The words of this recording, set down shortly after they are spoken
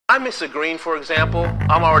I miss a green, for example,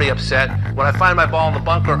 I'm already upset. When I find my ball in the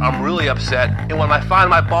bunker, I'm really upset. And when I find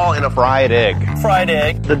my ball in a fried egg. Fried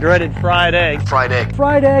egg. The dreaded fried egg. Fried egg.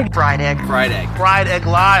 Fried egg. Fried egg. Fried egg. Fried egg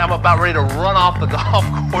lie, I'm about ready to run off the golf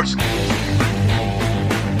course.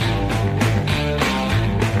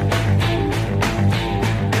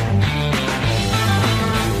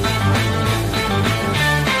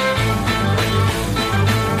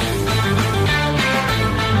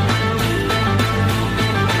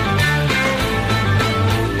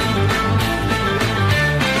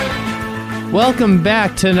 Welcome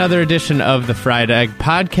back to another edition of the Fried Egg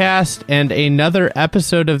Podcast and another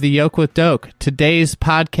episode of the Yolk with Doak. Today's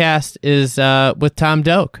podcast is with Tom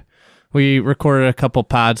Doak. We recorded a couple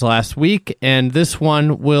pods last week, and this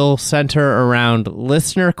one will center around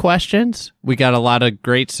listener questions. We got a lot of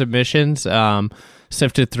great submissions,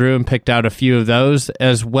 sifted through and picked out a few of those,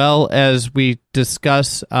 as well as we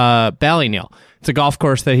discuss Ballyneal. It's a golf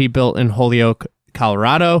course that he built in Holyoke,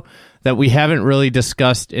 Colorado, that we haven't really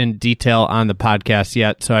discussed in detail on the podcast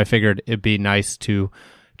yet, so I figured it'd be nice to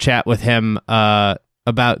chat with him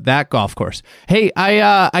about that golf course. Hey,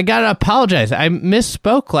 I gotta apologize. I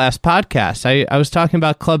misspoke last podcast. I was talking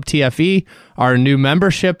about Club TFE, our new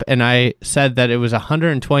membership, and I said that it was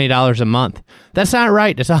 $120 a month. That's not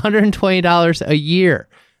right. It's $120 a year,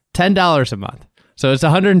 $10 a month. So it's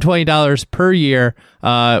 $120 per year.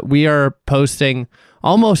 We are posting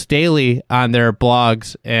almost daily on their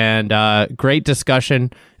blogs, and great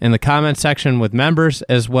discussion in the comment section with members,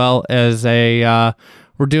 as well as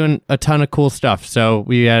we're doing a ton of cool stuff. So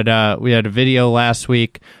we had a video last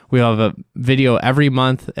week. We have a video every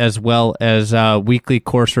month, as well as weekly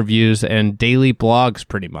course reviews and daily blogs,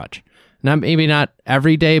 pretty much. Maybe not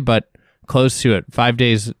every day, but close to it. 5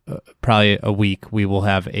 days, probably a week, we will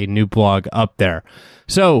have a new blog up there.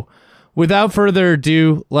 So without further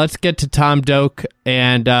ado, let's get to Tom Doak,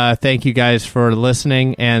 and thank you guys for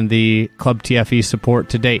listening and the Club TFE support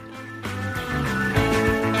to date.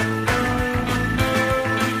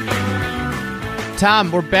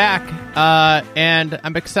 Tom, we're back, and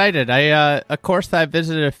I'm excited. A course that I've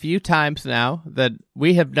visited a few times now that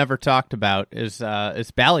we have never talked about is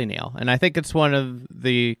Ballyneal, and I think it's one of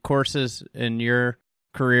the courses in your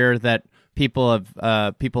career that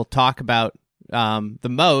people talk about the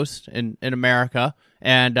most in America,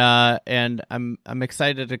 and I'm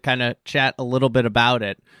excited to kind of chat a little bit about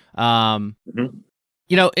it.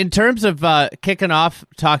 You know, in terms of kicking off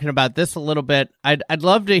talking about this a little bit, I'd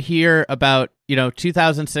love to hear about,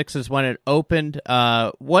 2006 is when it opened.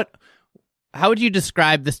 How would you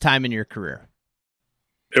describe this time in your career?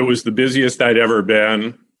 It was the busiest I'd ever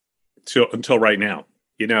been until right now.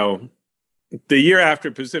 The year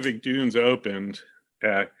after Pacific Dunes opened,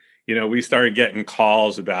 we started getting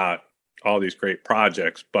calls about all these great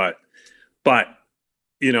projects, but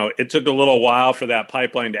it took a little while for that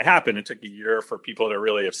pipeline to happen. It took a year for people to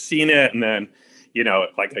really have seen it. And then,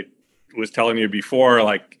 like I was telling you before,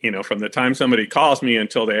 from the time somebody calls me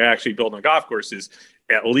until they actually build a golf course is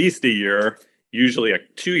at least a year, usually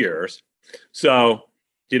 2 years. So,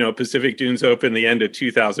 Pacific Dunes opened the end of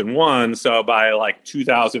 2001. So by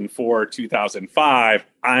 2004, 2005,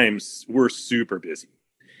 we're super busy.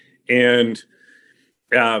 And,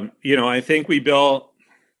 I think we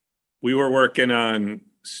were working on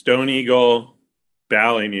Stone Eagle,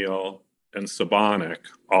 Ballyneal, and Sabonic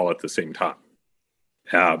all at the same time.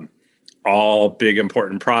 All big,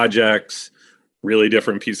 important projects, really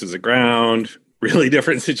different pieces of ground, really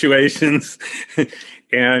different situations,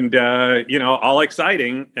 and, all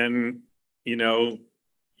exciting and,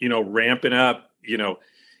 ramping up,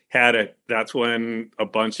 that's when a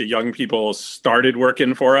bunch of young people started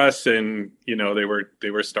working for us, and, they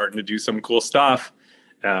were starting to do some cool stuff.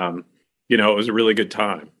 It was a really good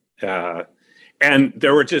time. And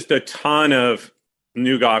there were just a ton of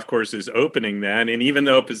new golf courses opening then. And even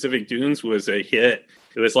though Pacific Dunes was a hit,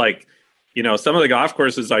 it was some of the golf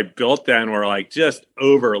courses I built then were just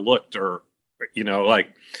overlooked, or,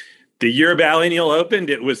 the year Ballyneal opened,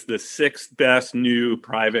 it was the 6th best new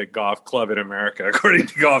private golf club in America, according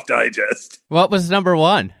to Golf Digest. What was number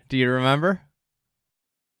one? Do you remember?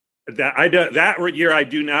 That year, I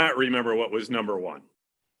do not remember what was number one.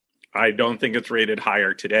 I don't think it's rated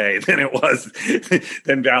higher today than it was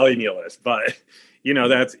than Ballyneal is. But,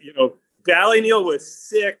 Ballyneal was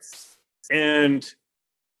 6th and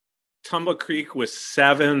Tumble Creek was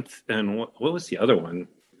 7th. And what was the other one?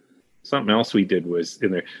 Something else we did was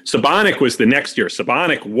in there. Sabonic was the next year.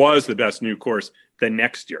 Sabonic was the best new course the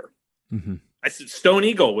next year. Mm-hmm. I said Stone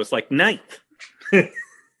Eagle was 9th.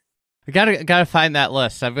 I gotta find that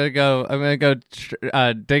list. I'm gonna go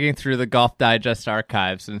digging through the Golf Digest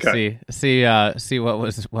archives and see what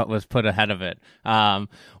was put ahead of it. The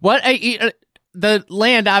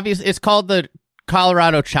land, obviously, it's called the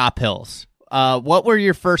Colorado Chop Hills. What were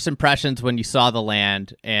your first impressions when you saw the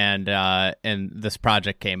land and this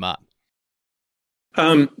project came up?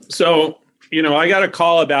 So I got a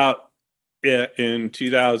call about it in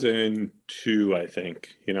 2002, I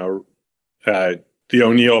think. The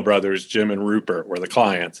O'Neill brothers, Jim and Rupert, were the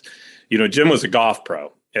clients. Jim was a golf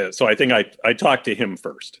pro, so I think I talked to him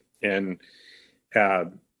first, and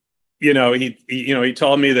he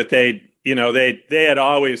told me that they had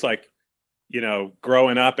always,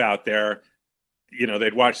 growing up out there,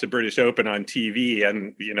 they'd watch the British Open on TV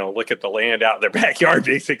and look at the land out in their backyard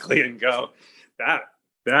basically and go,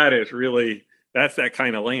 that is really, that's that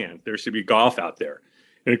kind of land. There should be golf out there,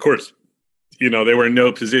 and of course, they were in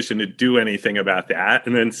no position to do anything about that.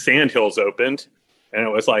 And then Sandhills opened, and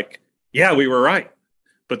it was like, yeah, we were right.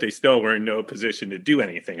 But they still were in no position to do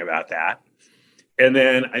anything about that. And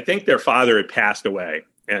then I think their father had passed away.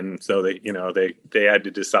 And so they had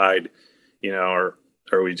to decide, are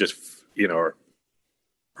we just, are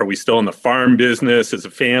we still in the farm business as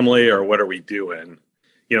a family, or what are we doing?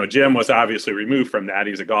 Jim was obviously removed from that.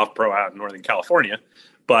 He's a golf pro out in Northern California,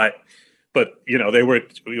 but they were,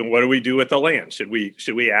 what do we do with the land? Should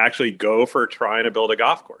we actually go for trying to build a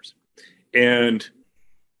golf course? And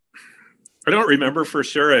I don't remember for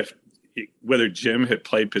sure whether Jim had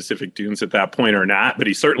played Pacific Dunes at that point or not, but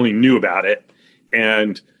he certainly knew about it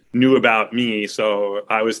and knew about me. So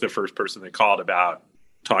I was the first person they called about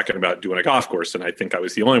talking about doing a golf course. And I think I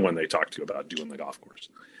was the only one they talked to about doing the golf course.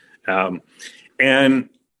 They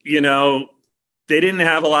didn't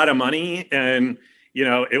have a lot of money, and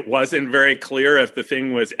it wasn't very clear if the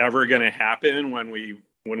thing was ever going to happen when we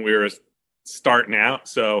were starting out.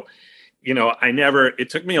 So, it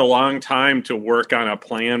took me a long time to work on a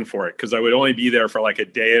plan for it, because I would only be there for like a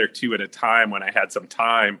day or two at a time when I had some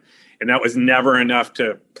time. And that was never enough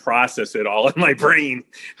to process it all in my brain,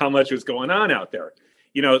 how much was going on out there.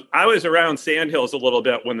 I was around Sandhills a little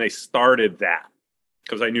bit when they started that,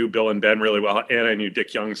 because I knew Bill and Ben really well, and I knew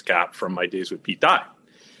Dick Youngscap from my days with Pete Dye.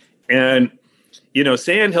 And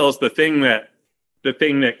Sandhills, the thing that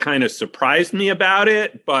kind of surprised me about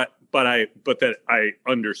it, but that I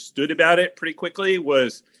understood about it pretty quickly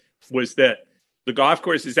was that the golf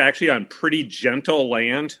course is actually on pretty gentle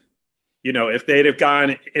land. If they'd have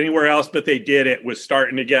gone anywhere else, but they did, it was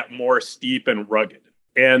starting to get more steep and rugged.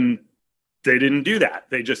 And they didn't do that.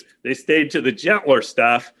 They stayed to the gentler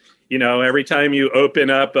stuff. Every time you open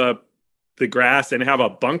up the grass and have a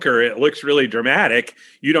bunker, it looks really dramatic.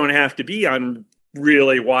 You don't have to be on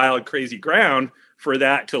really wild, crazy ground for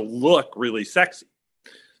that to look really sexy.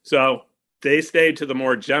 So they stayed to the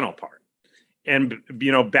more gentle part. And,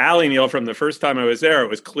 Ballyneal, from the first time I was there, it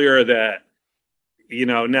was clear that,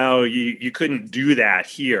 no, you couldn't do that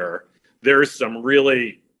here. There's some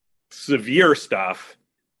really severe stuff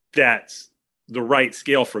that's the right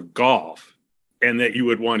scale for golf, and that you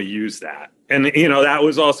would want to use that. And, that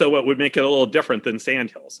was also what would make it a little different than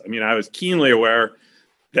Sandhills. I mean, I was keenly aware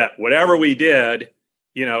that whatever we did,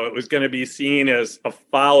 it was going to be seen as a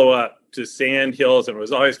follow-up to Sandhills, and it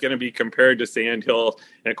was always going to be compared to Sandhills.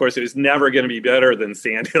 And of course, it was never going to be better than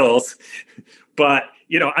Sandhills. But,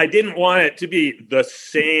 I didn't want it to be the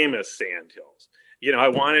same as Sandhills. I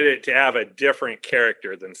wanted it to have a different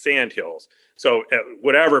character than Sandhills. So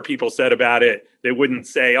whatever people said about it, they wouldn't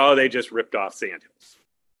say, oh, they just ripped off Sandhills.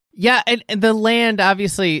 Yeah, and the land,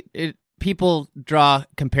 obviously, people draw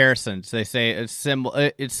comparisons. They say it's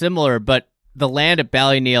similar, but the land at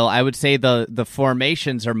Ballyneal, I would say the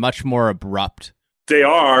formations are much more abrupt. They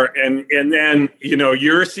are, and then,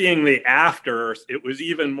 you're seeing the afters. It was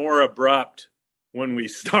even more abrupt when we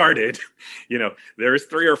started. There's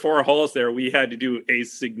 3 or 4 holes there. We had to do a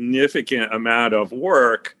significant amount of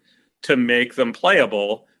work to make them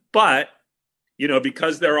playable. But,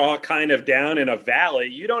 because they're all kind of down in a valley,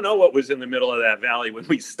 you don't know what was in the middle of that valley when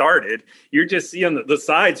we started. You're just seeing the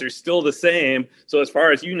sides are still the same. So as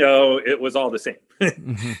far as it was all the same.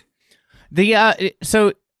 Mm-hmm.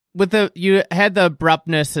 So you had the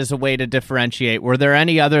abruptness as a way to differentiate. Were there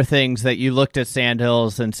any other things that you looked at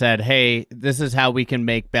Sandhills and said, hey, this is how we can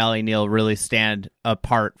make Ballyneal really stand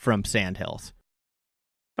apart from Sandhills?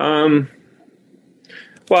 Well,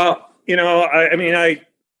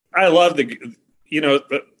 I love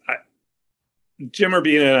Jim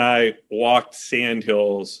Bean and I walked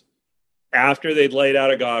Sandhills after they'd laid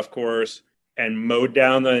out a golf course and mowed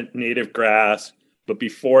down the native grass, but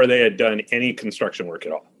before they had done any construction work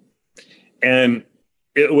at all. And,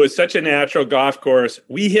 it was such a natural golf course.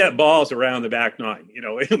 We hit balls around the back nine.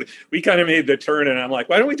 We kind of made the turn, and I'm like,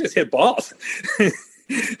 why don't we just hit balls?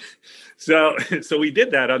 So we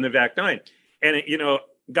did that on the back nine, and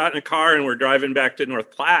got in a car and we're driving back to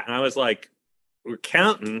North Platte, and I was like, we're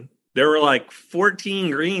counting. There were like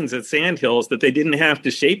 14 greens at Sandhills that they didn't have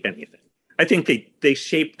to shape anything. I think they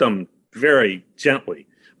shaped them very gently,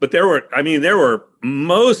 but there were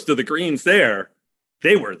most of the greens there.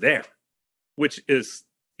 They were there, which is,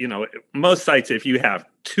 most sites, if you have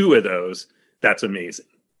two of those, that's amazing.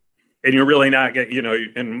 And you're really not getting,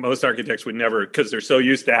 and most architects would never, because they're so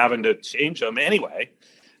used to having to change them anyway.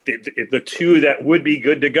 The two that would be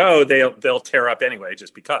good to go, they'll tear up anyway,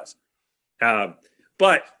 just because.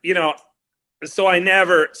 But, so I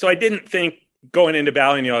didn't think going into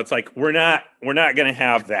Ballyneal, it's like, we're not going to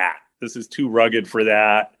have that. This is too rugged for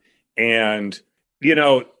that. And,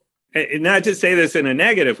 and not to say this in a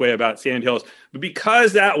negative way about Sandhills, but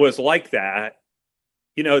because that was like that,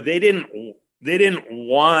 they didn't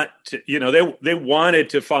want to, they wanted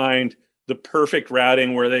to find the perfect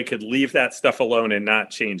routing where they could leave that stuff alone and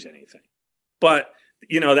not change anything. But,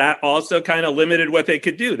 that also kind of limited what they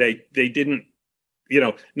could do. They didn't,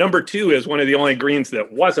 number 2 is one of the only greens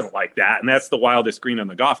that wasn't like that. And that's the wildest green on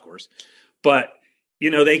the golf course. But,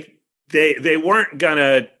 they weren't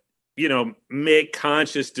gonna, make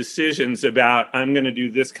conscious decisions about, I'm going to do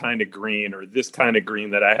this kind of green or this kind of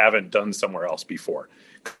green that I haven't done somewhere else before.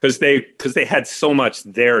 Because they had so much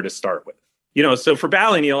there to start with. So for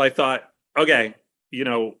Ballyneal, I thought, okay,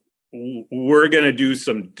 we're going to do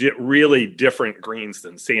some really different greens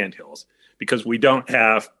than Sandhills because we don't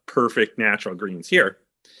have perfect natural greens here.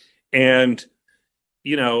 And,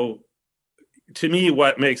 to me,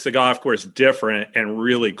 what makes the golf course different and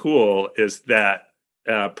really cool is that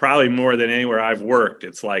probably more than anywhere I've worked,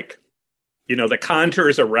 it's like, the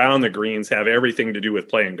contours around the greens have everything to do with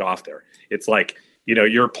playing golf there. It's like,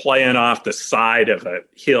 you're playing off the side of a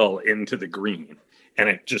hill into the green, and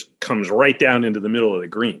it just comes right down into the middle of the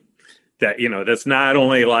green. That, that's not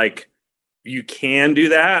only like you can do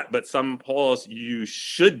that, but some holes you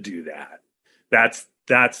should do that. That's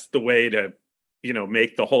the way to,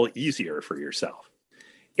 make the hole easier for yourself.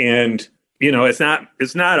 And, it's not,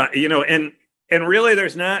 and really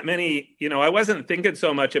there's not many, I wasn't thinking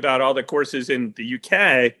so much about all the courses in the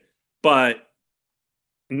UK, but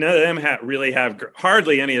none of them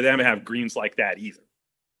hardly any of them have greens like that either.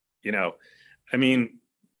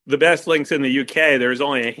 The best links in the UK, there's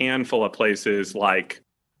only a handful of places like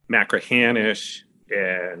Machrihanish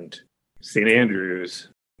and St. Andrews.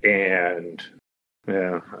 And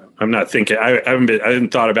I'm not thinking, I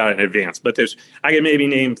haven't thought about it in advance, but I can maybe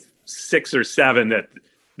name 6 or 7 that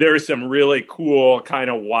there's some really cool kind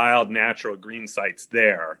of wild natural green sites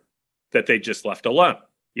there that they just left alone.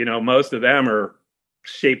 Most of them are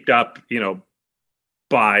shaped up,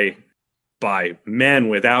 by men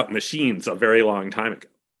without machines a very long time ago.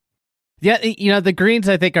 Yeah, the greens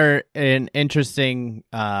I think are an interesting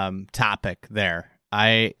topic there.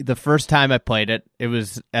 The first time I played it, it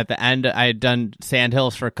was at the end. I had done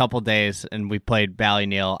Sandhills for a couple days, and we played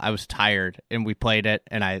Ballyneal. I was tired, and we played it,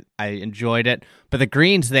 and I enjoyed it. But the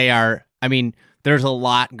greens, there's a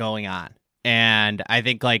lot going on, and I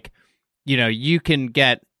think you can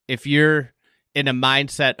get, if you're in a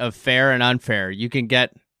mindset of fair and unfair, you can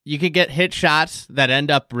get hit shots that end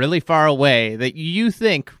up really far away that you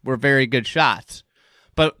think were very good shots.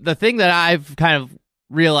 But the thing that I've kind of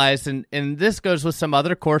realized, and this goes with some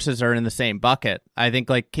other courses are in the same bucket. I think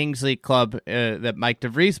Kingsley Club that Mike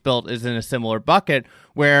DeVries built is in a similar bucket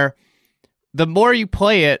where the more you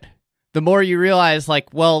play it, the more you realize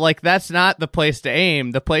that's not the place to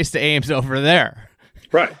aim. The place to aim's over there.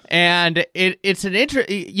 Right. And it's an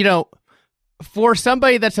for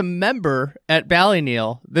somebody that's a member at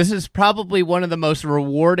Ballyneal, this is probably one of the most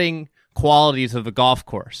rewarding qualities of the golf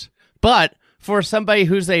course. But for somebody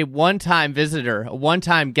who's a one-time visitor, a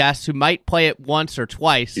one-time guest who might play it once or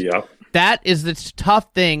twice, that is the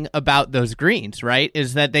tough thing about those greens, right?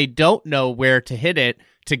 Is that they don't know where to hit it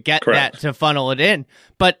to get that to funnel it in.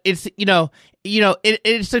 But it's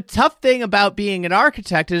it's a tough thing about being an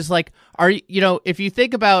architect is if you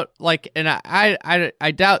think about and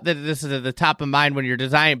I doubt that this is at the top of mind when you're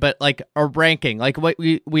designing, but a ranking, what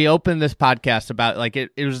we opened this podcast about,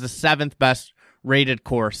 it was the 7th best rated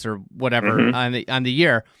course or whatever on the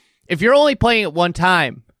year. If you're only playing it one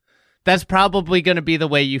time, that's probably going to be the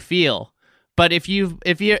way you feel. But if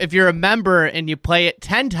you're a member and you play it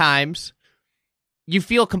 10 times, you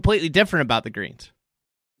feel completely different about the greens.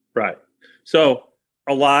 Right. So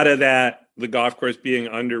a lot of that, the golf course being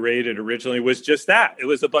underrated originally was just that. It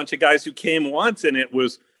was a bunch of guys who came once, and it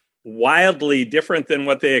was wildly different than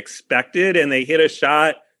what they expected, and they hit a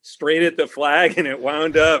shot straight at the flag, and it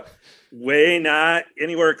wound up way not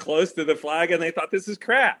anywhere close to the flag, and they thought, this is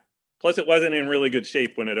crap. Plus, it wasn't in really good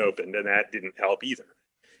shape when it opened, and that didn't help either.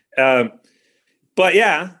 But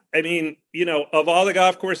yeah, I mean, of all the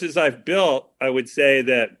golf courses I've built, I would say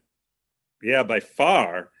that, yeah, by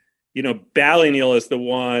far, Ballyneal is the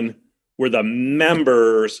one where the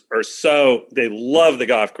members are they love the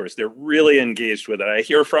golf course. They're really engaged with it. I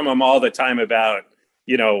hear from them all the time about,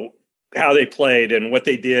 how they played and what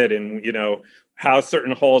they did and, how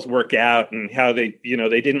certain holes work out and how they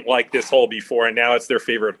didn't like this hole before and now it's their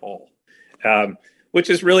favorite hole, which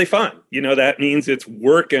is really fun. That means it's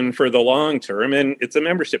working for the long term and it's a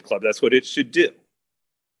membership club. That's what it should do.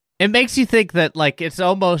 It makes you think that, like, it's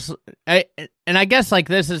almost, and I guess, like,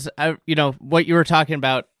 this is, what you were talking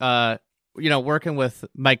about, working with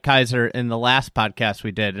Mike Kaiser in the last podcast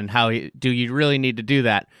we did and how do you really need to do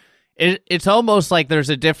that? It's almost like there's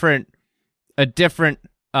a different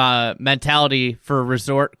mentality for a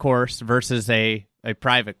resort course versus a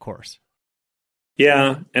private course.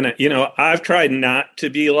 Yeah. And, I've tried not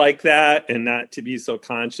to be like that and not to be so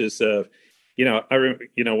conscious of,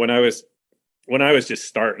 when I was just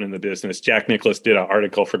starting in the business, Jack Nicklaus did an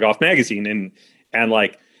article for Golf Magazine and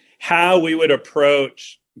like how we would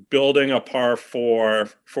approach building a par four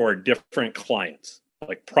for different clients,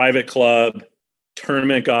 like private club,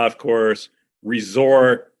 tournament golf course,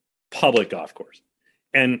 resort, public golf course.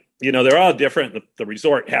 And, they're all different. The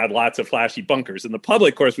resort had lots of flashy bunkers and the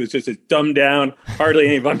public course was just as dumbed down, hardly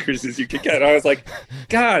any bunkers as you could get. I was like,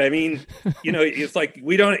 God, I mean, it's like,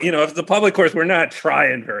 we don't, if it's a public course, we're not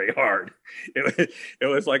trying very hard. It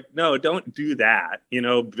was like, no, don't do that.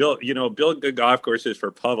 Build good golf courses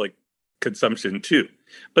for public consumption too.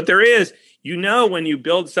 But there is, when you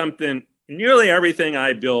build something, nearly everything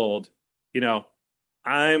I build,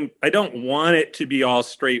 I don't want it to be all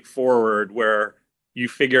straightforward where you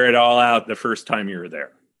figure it all out the first time you're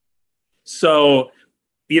there. So,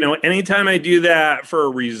 anytime I do that for a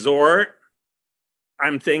resort,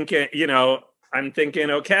 I'm thinking,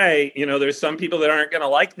 okay, there's some people that aren't going to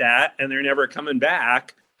like that and they're never coming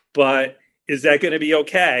back, but is that going to be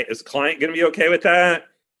okay? Is the client going to be okay with that?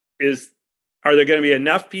 Are there going to be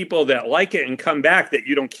enough people that like it and come back that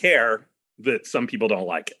you don't care that some people don't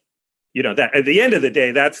like it? That at the end of the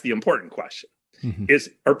day, that's the important question. Mm-hmm.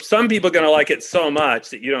 Are some people going to like it so much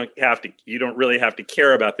that you don't really have to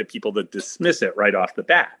care about the people that dismiss it right off the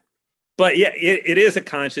bat? But yeah, it is a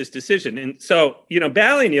conscious decision. And so,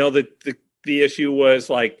 Ballyneal, the issue was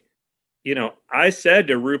like, I said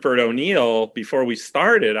to Rupert O'Neill before we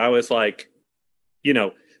started, I was like,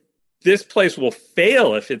 this place will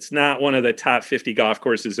fail if it's not one of the top 50 golf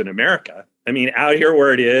courses in America. I mean, out here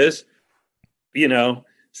where it is,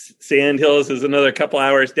 Sandhills is another couple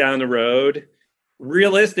hours down the road.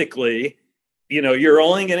 Realistically, you're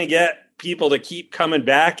only going to get people to keep coming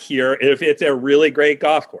back here if it's a really great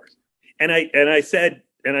golf course. And I said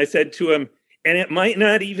to him, and it might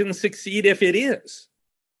not even succeed if it is.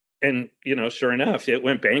 And, sure enough, it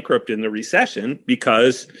went bankrupt in the recession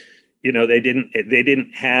because, they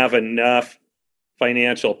didn't have enough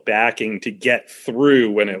financial backing to get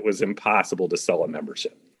through when it was impossible to sell a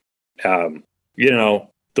membership. The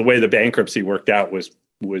way the bankruptcy worked out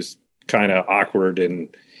was kind of awkward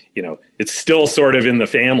and, it's still sort of in the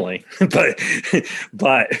family, but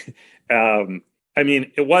I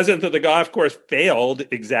mean, it wasn't that the golf course failed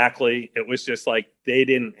exactly. It was just like, they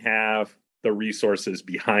didn't have the resources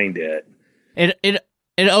behind it. It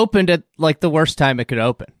opened at like the worst time it could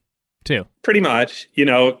open too. Pretty much,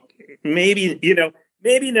 maybe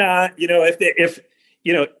not, if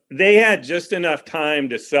they had just enough time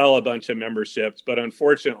to sell a bunch of memberships, but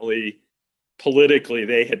unfortunately, politically,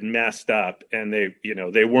 they had messed up and they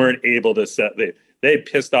weren't able to they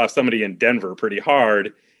pissed off somebody in Denver pretty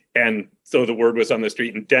hard. And so the word was on the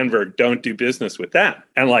street in Denver, don't do business with them.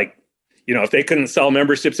 And if they couldn't sell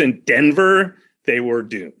memberships in Denver, they were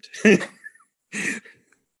doomed.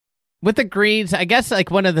 With the greens, I guess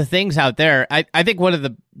like one of the things out there, I think one of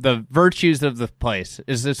the virtues of the place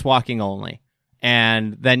is it's walking only.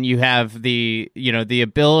 And then you have the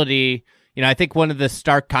ability. I think one of the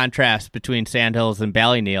stark contrasts between Sandhills and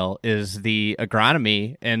Ballyneal is the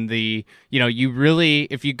agronomy and you really,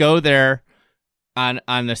 if you go there on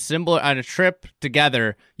a trip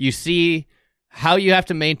together, you see how you have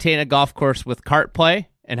to maintain a golf course with cart play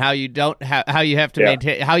and how you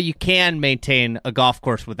can maintain a golf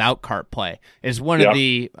course without cart play is one of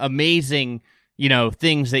the amazing,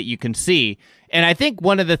 things that you can see. And I think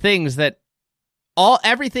one of the things that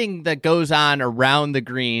everything that goes on around the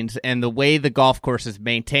greens and the way the golf course is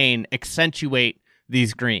maintained accentuate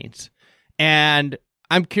these greens. And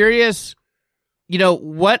I'm curious,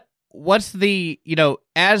 what's the,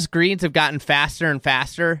 as greens have gotten faster and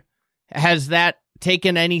faster, has that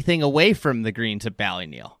taken anything away from the greens at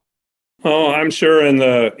Ballyneal? Oh, I'm sure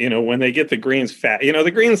when they get the greens fat,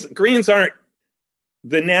 the greens aren't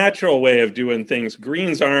the natural way of doing things.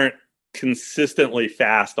 Greens aren't consistently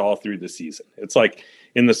fast all through the season. It's like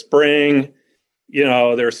in the spring,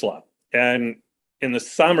 they're slow. And in the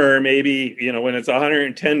summer, maybe, when it's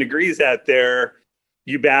 110 degrees out there,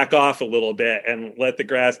 you back off a little bit and let the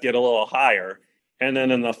grass get a little higher. And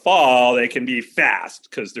then in the fall, they can be fast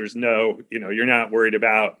because there's no, you're not worried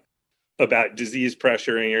about disease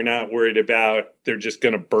pressure, and you're not worried about they're just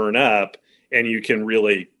going to burn up, and you can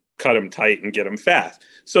really cut them tight and get them fast.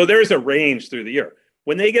 So there's a range through the year.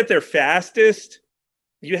 When they get their fastest,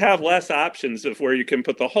 you have less options of where you can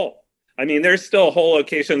put the hole. I mean, there's still hole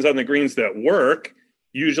locations on the greens that work,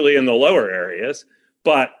 usually in the lower areas,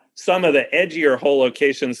 but some of the edgier hole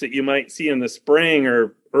locations that you might see in the spring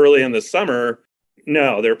or early in the summer,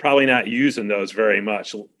 no, they're probably not using those very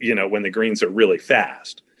much, when the greens are really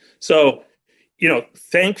fast. So,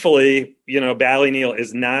 thankfully, Ballyneal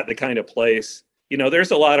is not the kind of place,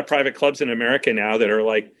 there's a lot of private clubs in America now that are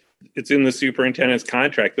like, it's in the superintendent's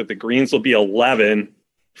contract that the greens will be 11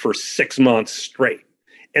 for 6 months straight.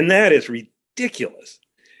 And that is ridiculous.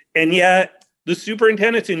 And yet the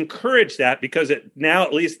superintendents encourage that because now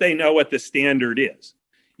at least they know what the standard is.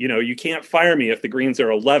 You can't fire me if the greens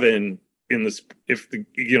are 11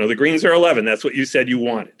 the greens are 11, that's what you said you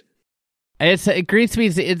wanted. Green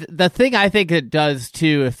speeds. The thing I think it does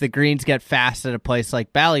too, if the greens get fast at a place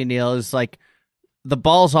like Ballyneal, is like the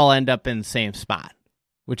balls all end up in the same spot,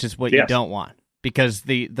 which is what you don't want, because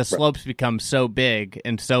the slopes become so big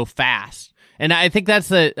and so fast. And I think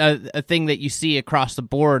that's a thing that you see across the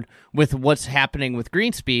board with what's happening with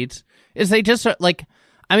green speeds, is they just are like,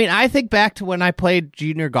 I think back to when I played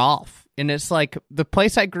junior golf, and it's like the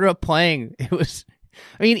place I grew up playing, it was,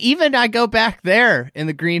 even I go back there and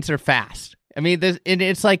the greens are fast. And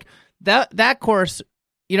it's like that course,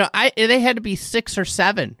 they had to be 6 or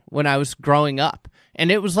 7 when I was growing up.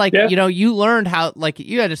 And it was like, you learned how, like,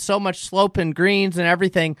 you had so much slope and greens and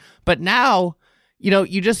everything. But now,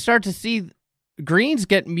 you just start to see greens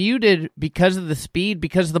get muted because of the speed,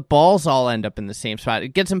 because the balls all end up in the same spot. It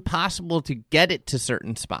gets impossible to get it to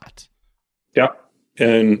certain spots. Yeah.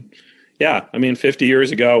 And 50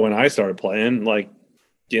 years ago when I started playing,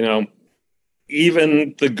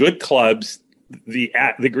 even the good clubs,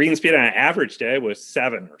 the green speed on an average day was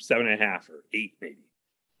 7 or 7.5 or 8, maybe.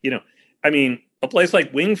 A place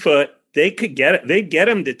like Wingfoot, they could get it. They'd get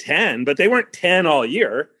them to 10, but they weren't 10 all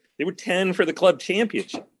year. They were 10 for the club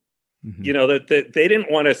championship. Mm-hmm. That they didn't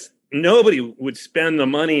want to. Nobody would spend the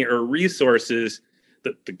money or resources.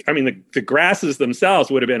 The grasses themselves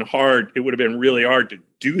would have been hard. It would have been really hard to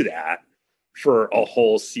do that for a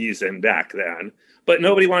whole season back then. But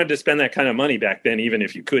nobody wanted to spend that kind of money back then, even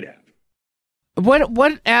if you could have.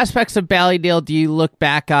 What aspects of Ballyneal do you look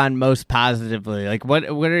back on most positively? Like, what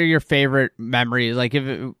are your favorite memories? Like,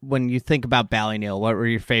 when you think about Ballyneal, what were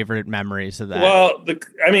your favorite memories of that? Well,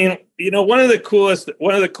 one of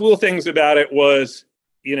the cool things about it was,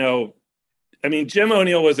 Jim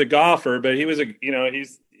O'Neill was a golfer, but he was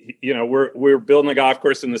we're building a golf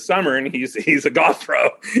course in the summer, and he's a golf pro.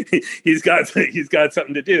 he's got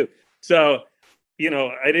something to do. So,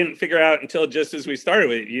 I didn't figure out until just as we started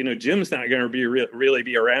with, Jim's not going to really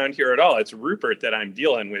be around here at all. It's Rupert that I'm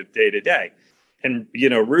dealing with day to day. And,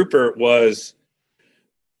 Rupert was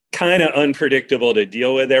kind of unpredictable to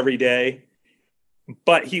deal with every day,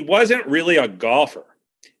 but he wasn't really a golfer.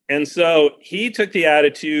 And so he took the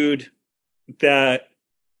attitude that,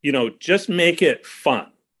 just make it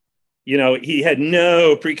fun. He had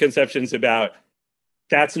no preconceptions about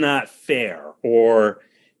that's not fair, or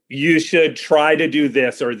you should try to do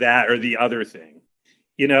this or that or the other thing.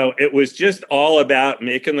 It was just all about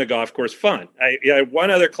making the golf course fun. I had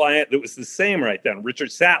one other client that was the same right then,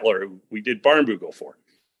 Richard Sattler, who we did Barnbougle for.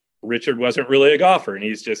 Richard wasn't really a golfer, and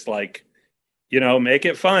he's just like, make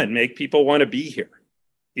it fun, make people want to be here.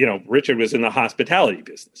 Richard was in the hospitality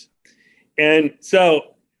business. And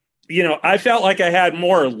so, I felt like I had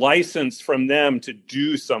more license from them to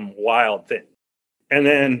do some wild thing. And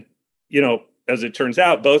then, as it turns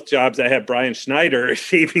out, both jobs I had Brian Schneider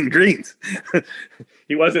shaping greens.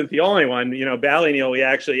 He wasn't the only one. Ballyneal, we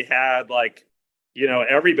actually had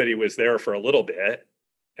everybody was there for a little bit.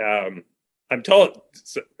 I'm told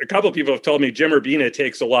a couple of people have told me Jim Urbina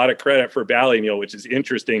takes a lot of credit for Ballyneal, which is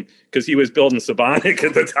interesting because he was building Sabonic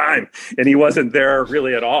at the time, and he wasn't there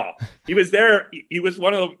really at all. He was there. He was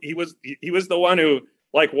the one who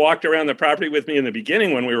like walked around the property with me in the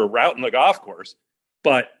beginning when we were routing the golf course,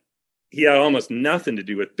 but he had almost nothing to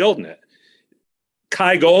do with building it.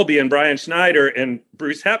 Kai Golby and Brian Schneider and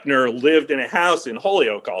Bruce Hepner lived in a house in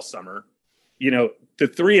Holyoke all summer. The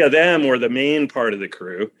three of them were the main part of the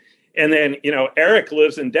crew. And then, Eric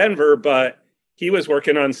lives in Denver, but he was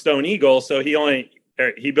working on Stone Eagle. So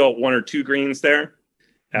he built 1 or 2 greens there.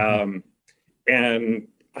 And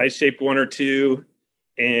I shaped 1 or 2,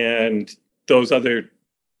 and those other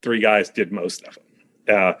 3 guys did most of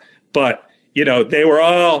them. But they were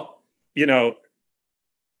all, we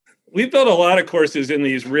built a lot of courses in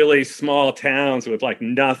these really small towns with like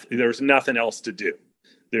nothing. There's nothing else to do.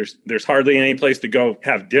 There's hardly any place to go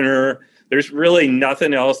have dinner. There's really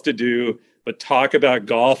nothing else to do but talk about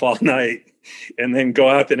golf all night and then go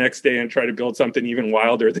out the next day and try to build something even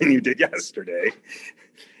wilder than you did yesterday.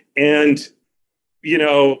 And,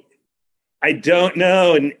 I don't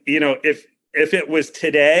know. And, if it was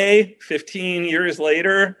today, 15 years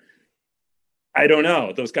later, I don't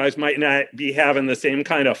know. Those guys might not be having the same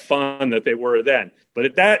kind of fun that they were then. But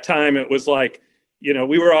at that time, it was like,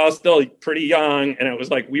 we were all still pretty young, and it was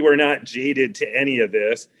like we were not jaded to any of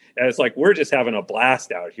this. And it's like, we're just having a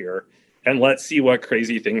blast out here, and let's see what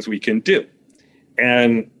crazy things we can do.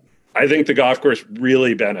 And I think the golf course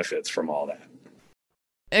really benefits from all that.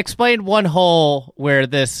 Explain one hole where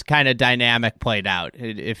this kind of dynamic played out,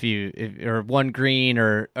 or one green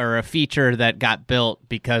or a feature that got built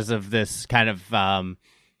because of this kind of,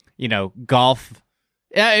 golf.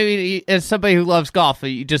 I mean, as somebody who loves golf,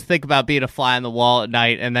 you just think about being a fly on the wall at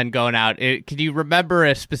night and then going out. Can you remember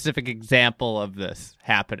a specific example of this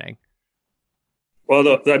happening? Well,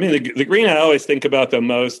 the green I always think about the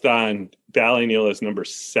most on Ballyneal is number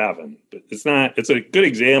 7, but it's a good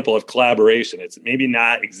example of collaboration. It's maybe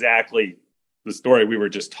not exactly the story we were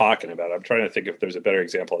just talking about. I'm trying to think if there's a better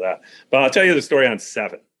example of that, but I'll tell you the story on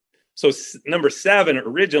 7. So number 7,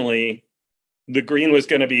 originally, the green was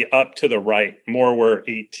going to be up to the right, more where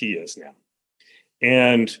 8T is now.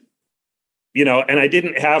 And, and I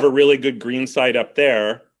didn't have a really good green site up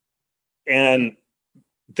there. And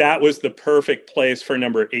that was the perfect place for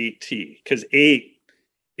number 8T, because 8,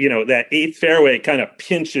 that 8th fairway kind of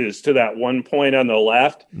pinches to that one point on the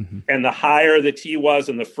left. Mm-hmm. And the higher the tee was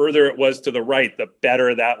and the further it was to the right, the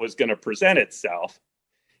better that was going to present itself.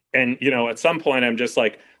 And, at some point I'm just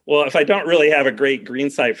like, well, if I don't really have a great green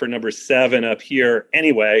site for number 7 up here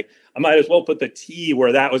anyway, I might as well put the tee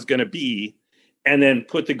where that was going to be and then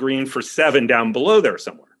put the green for 7 down below there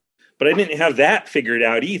somewhere. But I didn't have that figured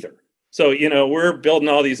out either. So, we're building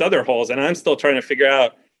all these other holes, and I'm still trying to figure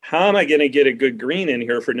out, how am I going to get a good green in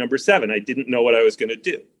here for number 7? I didn't know what I was going to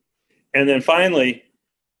do. And then finally,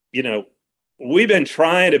 we've been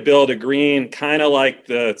trying to build a green kind of like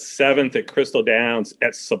the 7th at Crystal Downs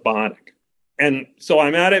at Sabonic. And so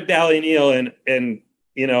I'm out at Ballyneal and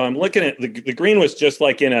I'm looking at the green was just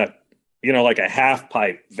like in a, like a half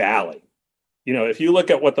pipe valley. If you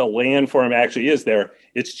look at what the landform actually is there,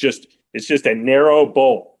 it's just a narrow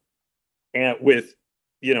bowl, and with,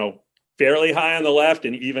 fairly high on the left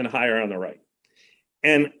and even higher on the right.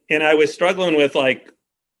 And I was struggling with like,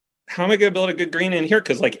 how am I going to build a good green in here?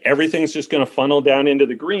 Because like everything's just going to funnel down into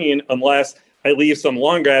the green unless I leave some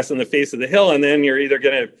long grass in the face of the hill, and then you're either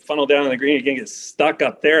going to funnel down on the green, you're going to get stuck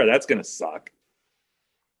up there. That's going to suck.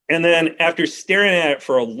 And then after staring at it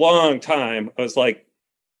for a long time, I was like,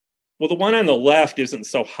 well, the one on the left isn't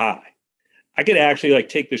so high. I could actually like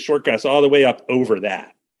take the short grass all the way up over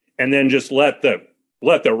that and then just let the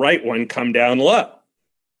right one come down low.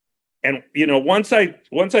 And, once I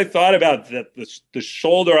thought about the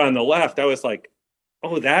shoulder on the left, I was like,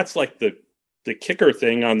 oh, that's like the kicker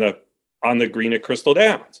thing on the green at Crystal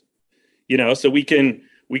Downs, so we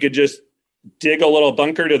could just dig a little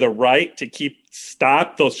bunker to the right to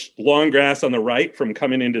stop those long grass on the right from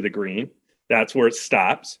coming into the green. That's where it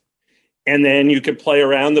stops. And then you could play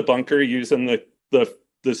around the bunker using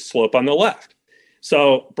the slope on the left.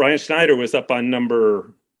 So Brian Schneider was up on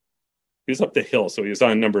he was up the hill. So he was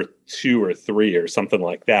on number 2 or 3 or something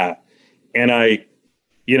like that. And I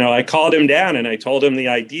called him down and I told him the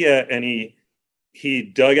idea, and he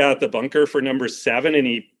dug out the bunker for number 7 and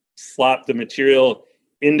he flopped the material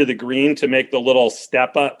into the green to make the little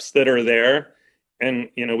step ups that are there. And,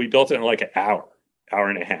 we built it in like an hour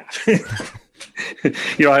and a half.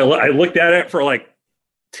 I looked at it for like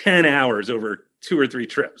 10 hours over 2 or 3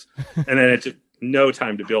 trips. And then it took no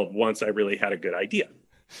time to build once I really had a good idea.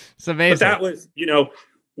 It's amazing. But that was,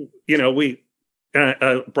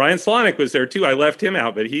 Brian Slonick was there too. I left him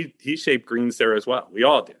out, but he shaped greens there as well. We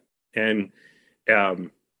all did. And, a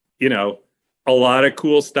lot of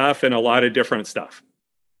cool stuff and a lot of different stuff.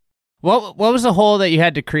 What was the hole that you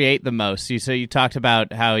had to create the most? You talked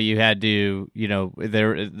about how you had to,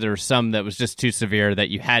 there's some that was just too severe that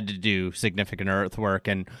you had to do significant earthwork,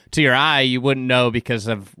 and to your eye you wouldn't know because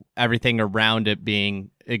of everything around it being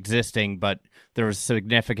existing, but there was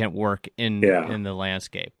significant work in the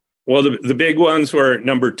landscape. Well, the big ones were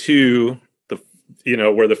number 2,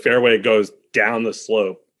 where the fairway goes down the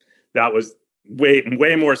slope. That was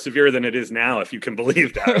way more severe than it is now, if you can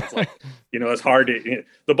believe that. It's like, it's hard to,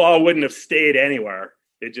 the ball wouldn't have stayed anywhere.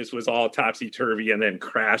 It just was all topsy-turvy and then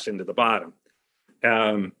crashed into the bottom.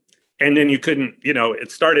 And then you couldn't,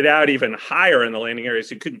 it started out even higher in the landing area,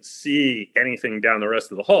 so you couldn't see anything down the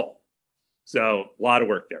rest of the hole. So a lot of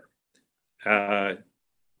work there.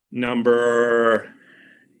 Number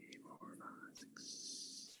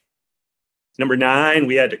 9,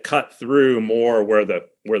 we had to cut through more where the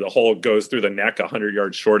hole goes through the neck 100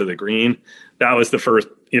 yards short of the green. That was the first,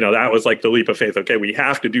 that was like the leap of faith. Okay, we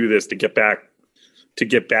have to do this to get back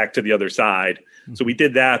to the other side. Mm-hmm. So we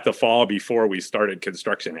did that the fall before we started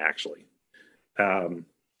construction, actually. And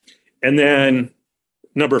then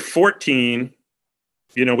number 14,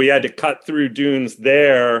 we had to cut through dunes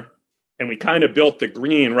there, and we kind of built the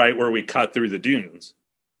green right where we cut through the dunes.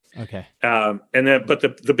 Okay. But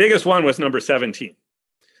the biggest one was number 17.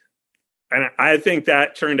 And I think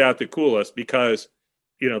that turned out the coolest because,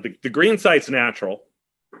 the green site's natural,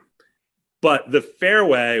 but the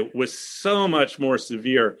fairway was so much more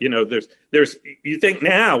severe. There's you think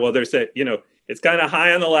now, well, there's it's kind of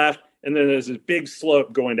high on the left, and then there's this big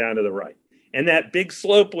slope going down to the right. And that big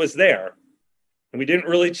slope was there, and we didn't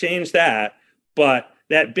really change that, but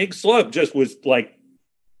that big slope just was like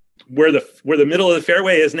where the middle of the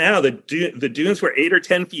fairway is now. The dunes were 8 or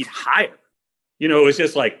 10 feet higher. It was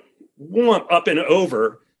just like up and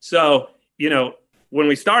over. So, when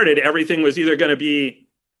we started, everything was either going to be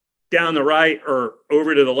down the right or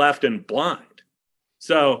over to the left and blind.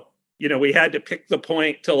 So, we had to pick the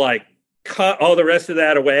point to like cut all the rest of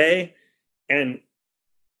that away and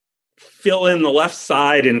fill in the left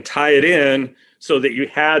side and tie it in so that you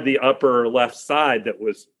had the upper left side that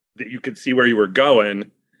you could see where you were going.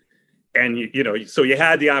 And, so you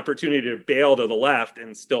had the opportunity to bail to the left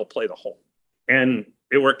and still play the hole. And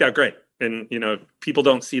it worked out great. And, people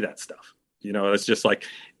don't see that stuff. It's just like,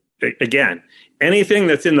 again, anything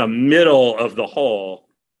that's in the middle of the hole,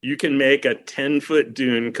 you can make a 10-foot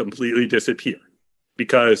dune completely disappear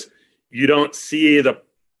because you don't see the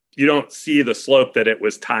slope that it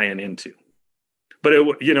was tying into. But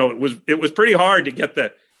it was pretty hard to get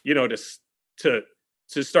to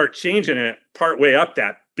start changing it partway up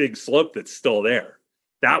that big slope that's still there.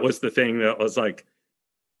 That was the thing that was like,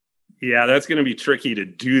 yeah, that's going to be tricky to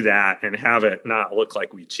do that and have it not look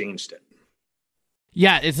like we changed it.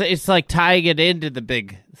 Yeah, it's like tying it into the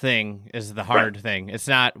big thing is the hard thing. It's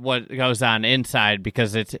not what goes on inside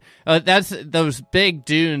because it's that's those big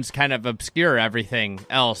dunes kind of obscure everything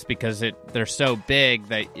else because they're so big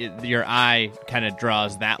that your eye kind of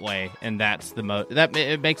draws that way, and that's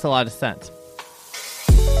it makes a lot of sense.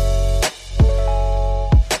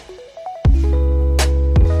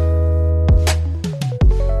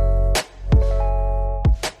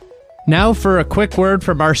 Now for a quick word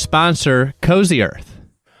from our sponsor, Cozy Earth.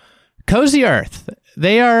 Cozy Earth,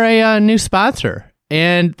 they are a new sponsor,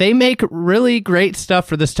 and they make really great stuff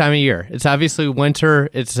for this time of year. It's obviously winter.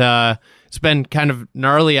 It's been kind of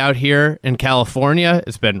gnarly out here in California.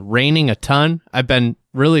 It's been raining a ton. I've been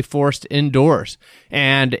really forced indoors.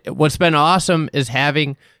 And what's been awesome is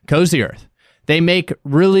having Cozy Earth. They make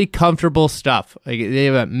really comfortable stuff. They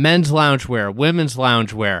have men's loungewear, women's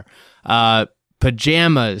loungewear,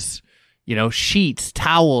 pajamas, sheets,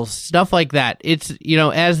 towels, stuff like that. It's,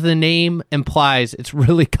 as the name implies, it's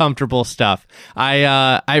really comfortable stuff.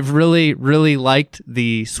 I've really, really liked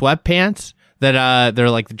the sweatpants that, they're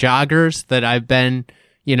like the joggers that I've been,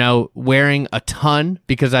 wearing a ton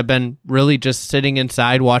because I've been really just sitting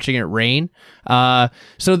inside watching it rain.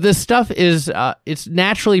 So this stuff is, it's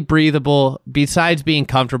naturally breathable. Besides being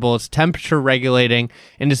comfortable, it's temperature regulating,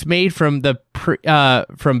 and it's made from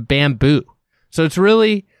from bamboo. So it's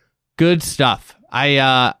really good stuff.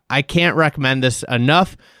 I can't recommend this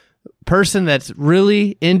enough. Person that's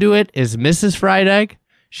really into it is Mrs. Fried Egg.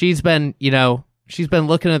 She's been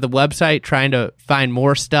looking at the website trying to find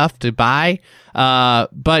more stuff to buy.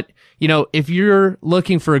 But if you're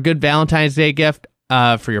looking for a good Valentine's Day gift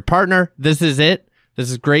for your partner, this is it. This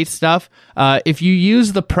is great stuff. If you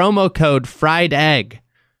use the promo code Fried Egg,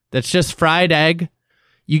 that's just Fried Egg,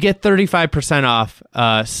 you get 35% off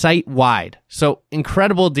site-wide. So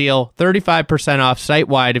incredible deal, 35% off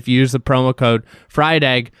site-wide if you use the promo code Fried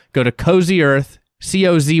Egg. Go to Cozy Earth,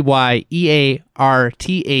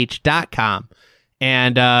 COZYEARTH.com.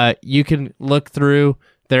 And you can look through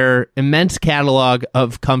their immense catalog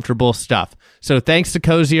of comfortable stuff. So thanks to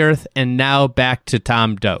Cozy Earth, and now back to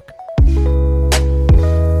Tom Doak.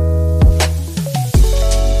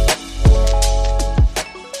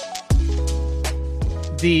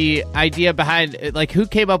 The idea behind, like, who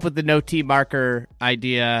came up with the no tee marker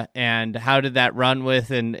idea, and how did that run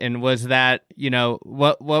with, and was that,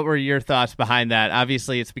 what were your thoughts behind that?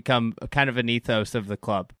 Obviously, it's become kind of an ethos of the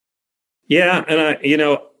club. Yeah, and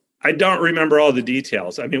I don't remember all the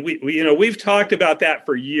details. I mean, we've talked about that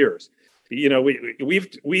for years.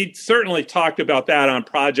 We certainly talked about that on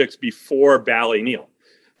projects before Ballyneal.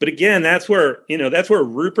 But again, that's where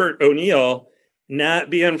Rupert O'Neill,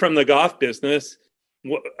 not being from the golf business,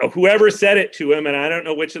 whoever said it to him, and I don't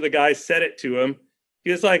know which of the guys said it to him, he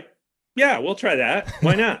was like, yeah, we'll try that.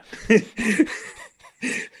 Why not?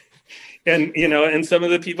 And some of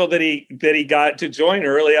the people that he got to join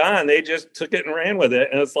early on, they just took it and ran with it.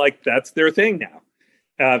 And it's like, that's their thing now.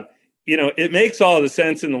 It makes all the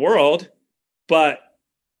sense in the world, but,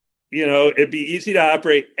 it'd be easy to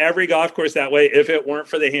operate every golf course that way if it weren't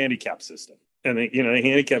for the handicap system. And the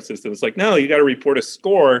handicap system is like, no, you got to report a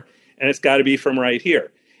score, and it's got to be from right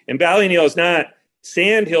here. And Ballyneal is not.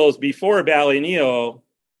 Sandhills before Ballyneal,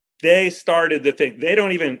 they started the thing. They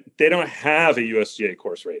don't have a USGA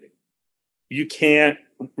course rating. You can't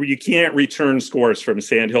return scores from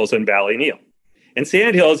Sandhills and Ballyneal. And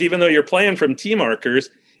Sandhills, even though you're playing from tee markers,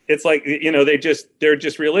 it's like, they're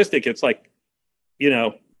just realistic. It's like,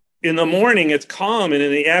 in the morning it's calm, and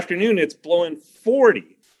in the afternoon it's blowing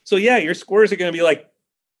 40. So yeah, your scores are going to be like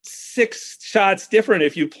 6 shots different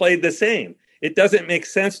if you played the same. It doesn't make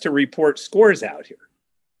sense to report scores out here.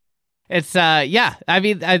 It's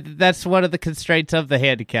that's one of the constraints of the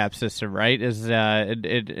handicap system, right? Is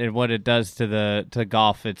what it does to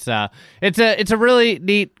golf. It's a really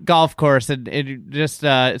neat golf course, and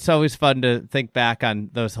it's always fun to think back on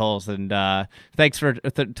those holes. And thanks for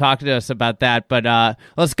talking to us about that. But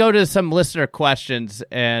let's go to some listener questions,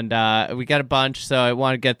 and we got a bunch, so I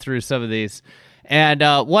want to get through some of these. And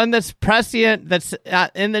one that's prescient, that's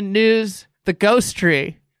in the news, the ghost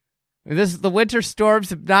tree. The winter storms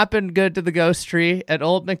have not been good to the ghost tree at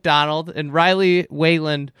Old Macdonald, and Riley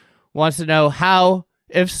Wayland wants to know how,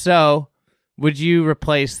 if so, would you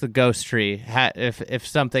replace the ghost tree if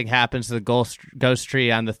something happens to the ghost tree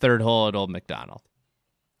on the third hole at Old Macdonald?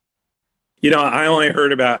 I only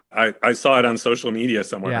heard about. I saw it on social media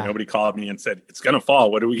somewhere. Yeah. Nobody called me and said it's going to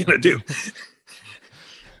fall. What are we going to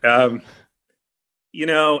do? And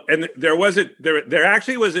there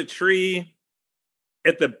actually was a tree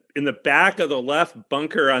in the back of the left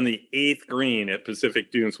bunker on the 8th green at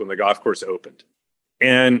Pacific Dunes when the golf course opened.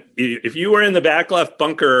 And if you were in the back left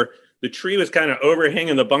bunker, the tree was kind of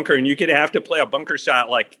overhanging the bunker, and you could have to play a bunker shot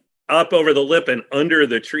like up over the lip and under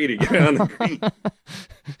the tree to get on the green.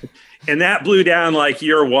 And that blew down like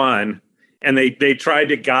year one. And they tried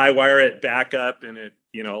to guy wire it back up, and it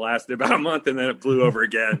lasted about a month, and then it blew over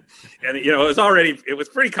again. And it was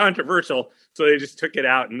pretty controversial, so they just took it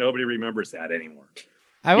out, and nobody remembers that anymore.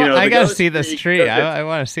 I got to see this tree. I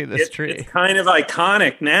want to see this tree. It's kind of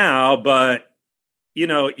iconic now, but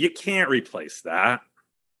you can't replace that.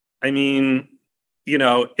 I mean,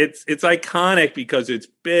 it's iconic because it's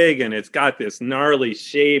big and it's got this gnarly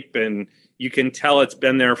shape, and you can tell it's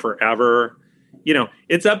been there forever.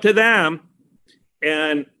 It's up to them.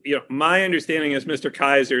 And my understanding is Mr.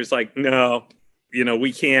 Kaiser is like, no,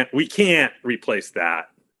 we can't replace that.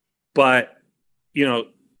 But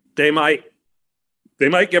they might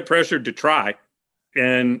get pressured to try.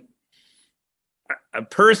 And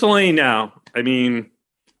personally, no. I mean,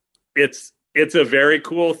 it's a very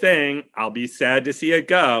cool thing. I'll be sad to see it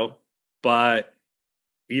go, but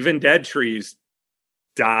even dead trees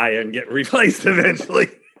die and get replaced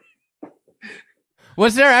eventually.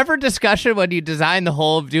 Was there ever discussion when you designed the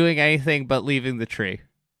hole of doing anything but leaving the tree?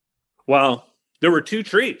 Well, there were 2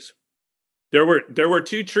 trees. There were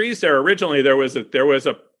 2 trees there originally. There was a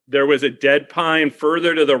dead pine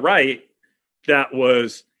further to the right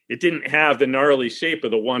it didn't have the gnarly shape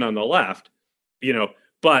of the one on the left,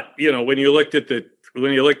 but when you looked at it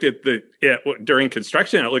during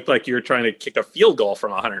construction, it looked like you were trying to kick a field goal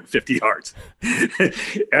from 150 yards.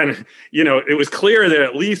 And, it was clear that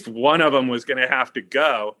at least one of them was going to have to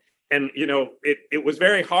go. And, it was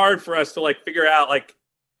very hard for us to figure out,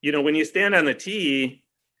 when you stand on the tee,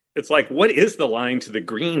 it's like, what is the line to the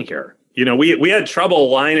green here? We had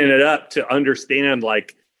trouble lining it up to understand,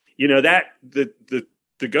 that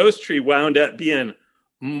the ghost tree wound up being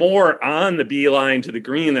more on the beeline to the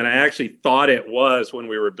green than I actually thought it was when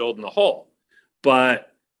we were building the hole.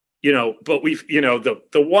 but we've,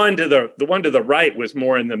 the one to the right was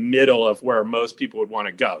more in the middle of where most people would want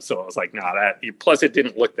to go. So I was like, plus it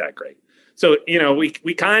didn't look that great. So,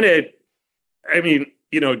 we kind of,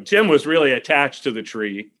 Jim was really attached to the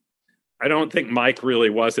tree. I don't think Mike really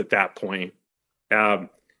was at that point. And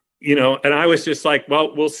I was just like,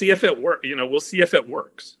 well, we'll see if it works. We'll see if it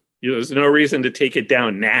works. There's no reason to take it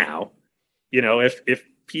down now. If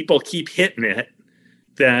people keep hitting it,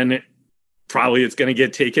 then probably it's going to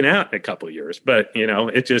get taken out in a couple of years. But,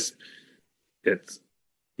 there's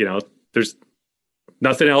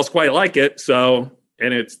nothing else quite like it. So,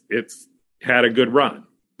 and it's had a good run,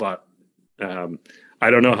 but I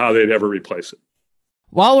don't know how they'd ever replace it.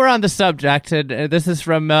 While we're on the subject, and this is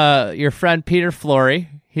from your friend Peter Flory,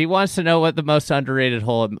 he wants to know what the most underrated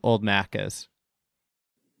hole at Old Mac is.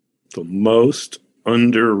 The most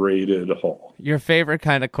underrated hole. Your favorite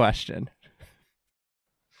kind of question.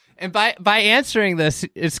 And by answering this,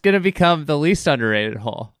 it's going to become the least underrated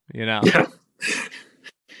hole, Yeah.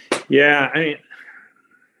 Yeah,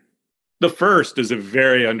 the first is a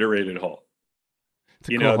very underrated hole.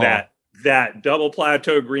 Cool hole. That double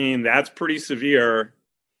plateau green, that's pretty severe.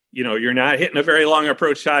 You're not hitting a very long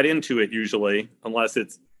approach shot into it usually, unless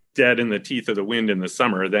it's dead in the teeth of the wind in the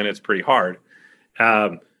summer. Then it's pretty hard.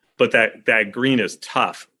 But that green is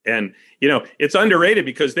tough. And, it's underrated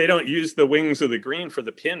because they don't use the wings of the green for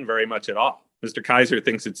the pin very much at all. Mr. Kaiser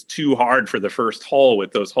thinks it's too hard for the first hole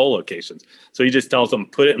with those hole locations. So he just tells them,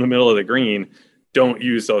 put it in the middle of the green. Don't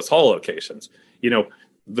use those hole locations.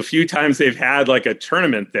 The few times they've had like a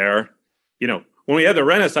tournament there, when we had the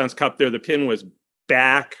Renaissance Cup there, the pin was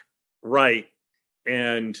back right.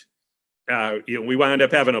 And, we wound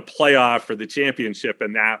up having a playoff for the championship,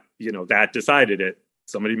 and that decided it.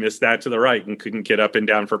 Somebody missed that to the right and couldn't get up and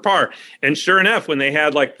down for par. And sure enough, when they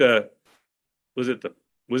had like was it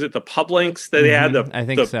the pub links that they had? I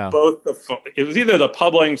think so. It was either the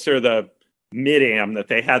pub links or the mid-am that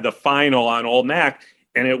they had the final on Old Mac,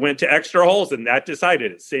 and it went to extra holes, and that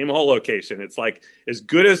decided it. Same hole location. It's like, as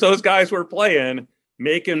good as those guys were playing,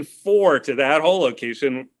 making 4 to that hole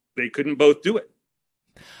location, they couldn't both do it.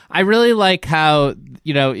 I really like how,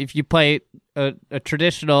 if you play a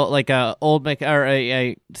traditional, like a Old Mac or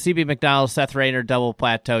a CB Macdonald, Seth Rayner double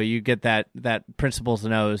plateau, you get that principal's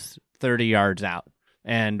nose 30 yards out.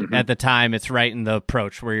 And at the time, it's right in the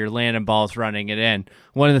approach where you're landing balls, running it in.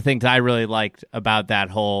 One of the things I really liked about that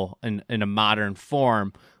hole in a modern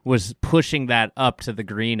form was pushing that up to the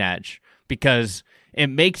green edge, because it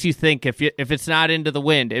makes you think, if it's not into the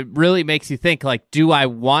wind, it really makes you think, like, do I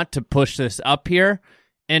want to push this up here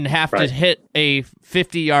and have to hit a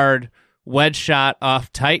 50-yard wedge shot off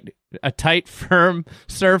a tight, firm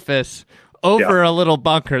surface over a little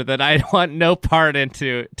bunker that I want no part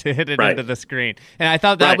into to hit it into the screen? And I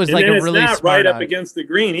thought that was like a really not smart right up against the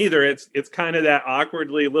green either. It's kind of that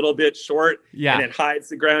awkwardly little bit short, and it hides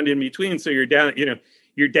the ground in between. So you're down,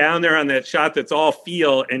 you're down there on that shot that's all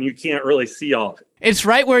feel, and you can't really see all of it. It's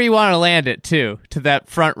right where you want to land it too, to that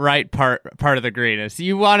front right part of the green. So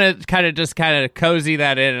you want to kind of cozy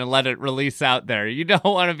that in and let it release out there. You don't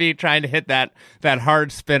want to be trying to hit that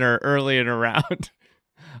hard spinner early in a round.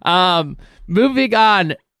 Moving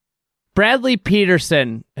on, Bradley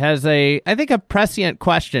Peterson has I think a prescient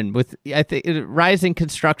question. With rising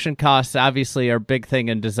construction costs obviously are a big thing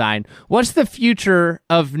in design. What's the future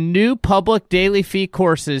of new public daily fee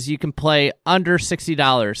courses you can play under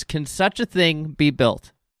 $60? Can such a thing be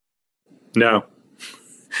built? No,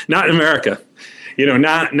 not in America.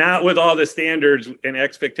 Not with all the standards and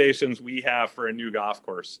expectations we have for a new golf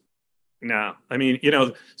course. No,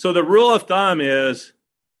 so the rule of thumb is,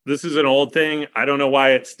 this is an old thing. I don't know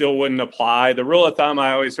why it still wouldn't apply. The rule of thumb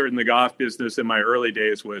I always heard in the golf business in my early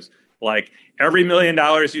days was, like, every $1 million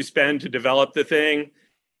you spend to develop the thing,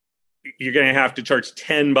 you're going to have to charge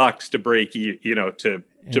 $10 to break,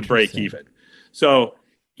 to break even. So,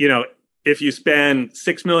 if you spend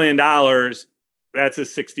 $6 million, that's a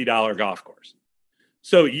 $60 golf course.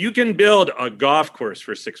 So you can build a golf course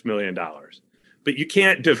for $6 million, but you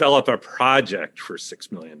can't develop a project for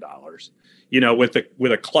 $6 million.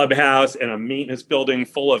 With a clubhouse and a maintenance building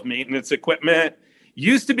full of maintenance equipment.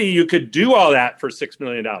 Used to be you could do all that for $6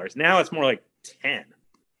 million. Now it's more like 10.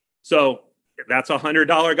 So that's a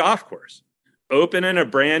 $100 golf course. Opening a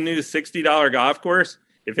brand new $60 golf course,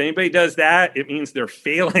 if anybody does that, it means they're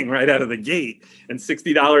failing right out of the gate, and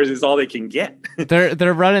 $60 is all they can get.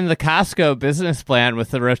 They're running the Costco business plan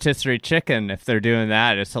with the rotisserie chicken. If they're doing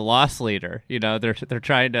that, it's a loss leader. They're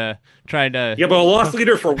trying to. Yeah, but a loss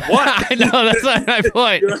leader for what? I know, that's not my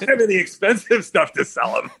point. You don't have any expensive stuff to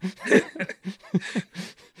sell them.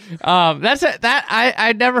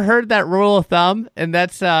 I never heard that rule of thumb, and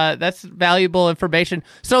that's valuable information.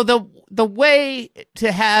 So the way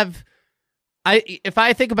to have, if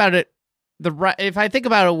I think about it,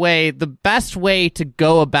 the best way to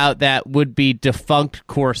go about that would be defunct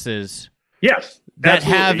courses. Yes. That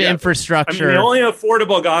have infrastructure. I mean, the only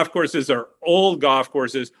affordable golf courses are old golf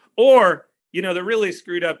courses, or, the really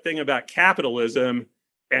screwed up thing about capitalism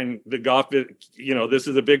and the golf, this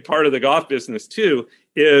is a big part of the golf business too,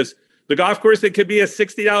 is the golf course that could be a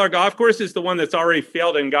 $60 golf course is the one that's already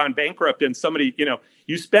failed and gone bankrupt. And somebody,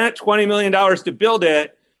 you spent $20 million to build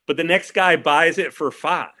it, but the next guy buys it for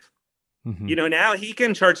 $5. Mm-hmm. Now he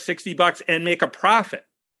can charge $60 and make a profit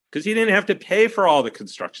because he didn't have to pay for all the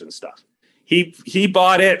construction stuff. He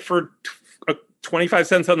bought it for 25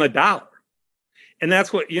 cents on the dollar. And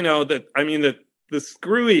that's what, the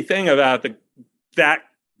screwy thing about the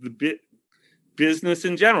business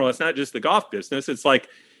in general. It's not just the golf business. It's like,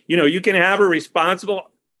 you can have a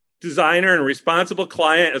responsible designer and a responsible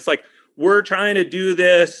client. It's like, we're trying to do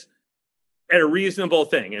this at a reasonable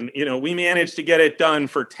thing. And, we managed to get it done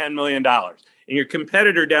for $10 million. And your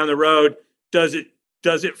competitor down the road does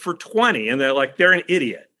it for 20. And they're an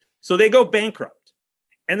idiot. So they go bankrupt.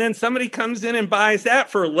 And then somebody comes in and buys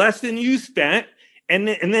that for less than you spent. And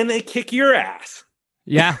then they kick your ass.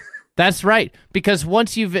 Yeah, that's right. Because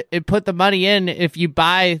once you've put the money in, if you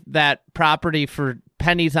buy that property for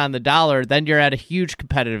pennies on the dollar, then you're at a huge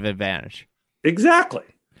competitive advantage. Exactly.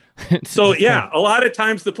 So, yeah, a lot of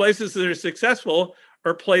times the places that are successful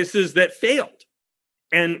are places that failed.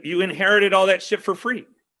 And you inherited all that shit for free.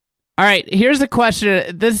 All right, here's a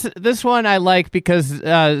question. This one I like because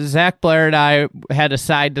Zach Blair and I had a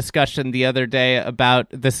side discussion the other day about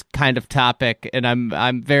this kind of topic, and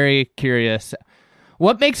I'm very curious.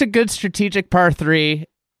 What makes a good strategic par 3?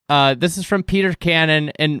 This is from Peter Cannon,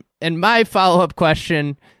 and my follow-up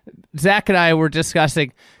question, Zach and I were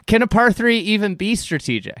discussing, can a par 3 even be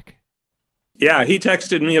strategic? Yeah, he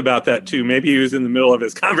texted me about that too. Maybe he was in the middle of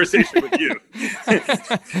his conversation with you.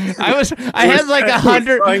 I had like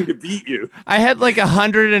 100 trying to beat you. I had like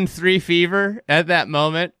 103 fever at that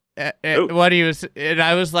moment. What he was, and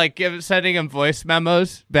I was like sending him voice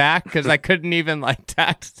memos back because I couldn't even like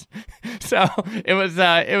text. So it was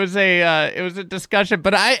a discussion.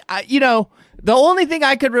 But I the only thing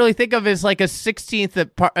I could really think of is like a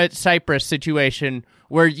 16th at Cypress situation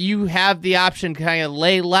where you have the option to kind of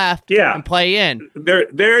lay left and play in.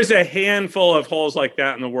 There's a handful of holes like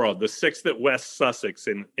that in the world. The 6th at West Sussex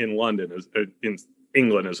in London in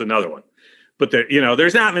England is another one. But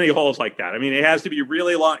there's not many holes like that. I mean, it has to be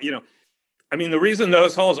really long. The reason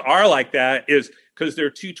those holes are like that is because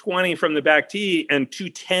they're 220 from the back tee and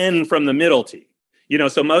 210 from the middle tee.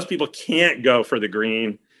 So most people can't go for the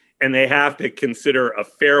green, and they have to consider a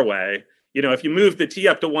fairway. If you move the tee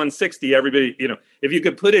up to 160, everybody, if you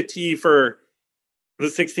could put a tee for the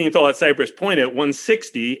 16th hole at Cypress Point at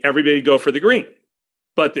 160, everybody go for the green.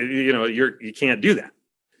 But you can't do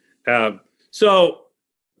that.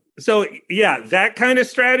 So yeah, that kind of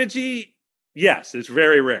strategy, yes, it's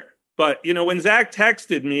very rare. But when Zach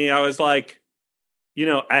texted me, I was like,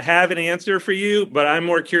 I have an answer for you, but I'm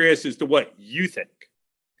more curious as to what you think.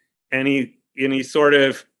 And he sort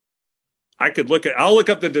of, I'll look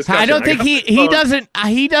up the discussion. I don't think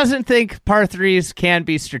he doesn't think par 3s can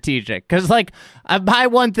be strategic. Because by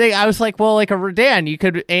one thing, I was like, well, like a Redan, you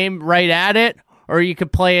could aim right at it, or you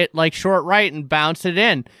could play it like short right and bounce it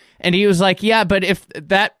in. And he was like, yeah, but if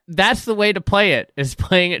that's the way to play it, is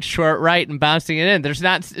playing it short right and bouncing it in. It's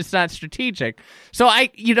not strategic. So I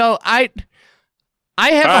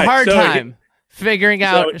have a hard time figuring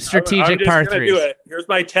out strategic par 3s. Here's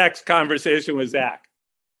my text conversation with Zach.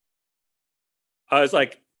 I was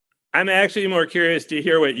like, I'm actually more curious to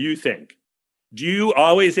hear what you think. Do you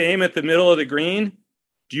always aim at the middle of the green?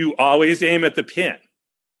 Do you always aim at the pin?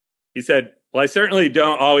 He said, well, I certainly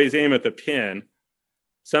don't always aim at the pin.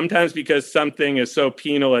 Sometimes because something is so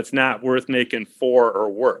penal, it's not worth making 4 or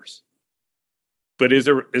worse. But is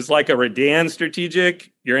like a Redan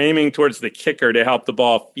strategic? You're aiming towards the kicker to help the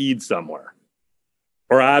ball feed somewhere.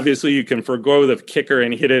 Or obviously you can forgo the kicker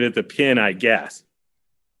and hit it at the pin, I guess.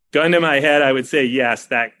 Gun to my head, I would say, yes,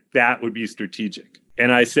 that would be strategic.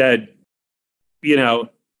 And I said, I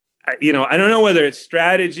don't know whether it's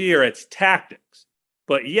strategy or it's tactics,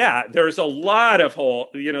 but yeah, there's a lot of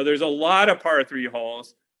there's a lot of par 3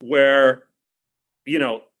 holes where,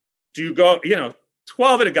 do you go,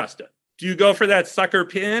 12 at Augusta, do you go for that sucker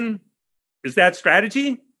pin? Is that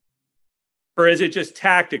strategy? Or is it just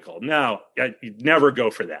tactical? No, you'd never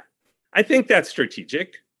go for that. I think that's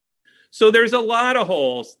strategic. So there's a lot of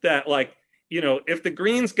holes that if the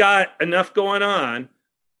green's got enough going on,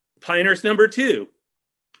 Pinehurst number 2,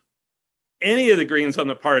 any of the greens on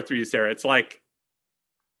the par 3s there, it's like,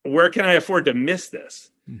 where can I afford to miss this?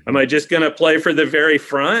 Mm-hmm. Am I just going to play for the very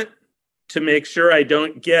front to make sure I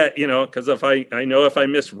don't get, because if I know if I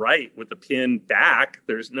miss right with the pin back,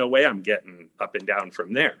 there's no way I'm getting up and down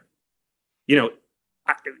from there.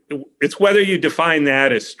 It's whether you define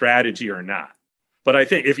that as strategy or not. But I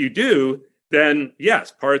think if you do, then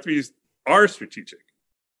yes, par 3s are strategic.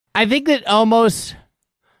 I think that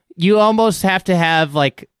you almost have to have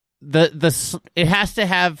like it has to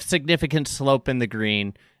have significant slope in the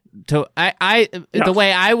green. The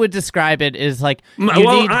way I would describe it is like,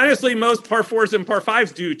 honestly, most par 4s and par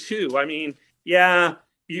 5s do too. I mean, yeah,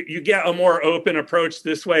 you get a more open approach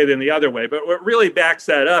this way than the other way. But what really backs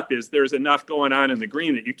that up is there's enough going on in the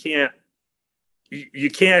green that you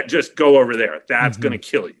can't just go over there. That's going to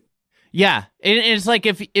kill you. Yeah. It's like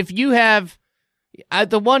if you have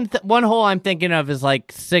the one hole I'm thinking of is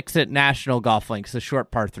like 6 at National Golf Links, the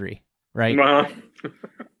short par 3, right?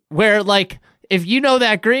 Where like, if you know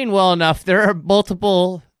that green well enough, there are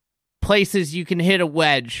multiple places you can hit a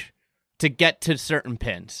wedge to get to certain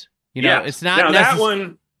pins. It's not now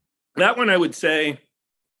that one I would say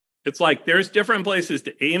it's like there's different places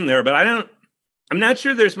to aim there, but I'm not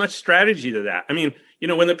sure there's much strategy to that. I mean,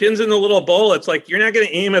 when the pin's in the little bowl, it's like you're not going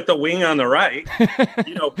to aim at the wing on the right.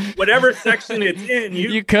 Whatever section it's in,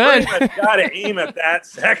 you could got to aim at that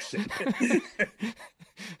section.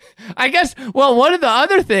 I guess, one of the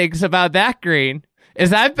other things about that green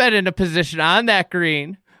is I've been in a position on that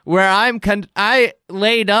green where I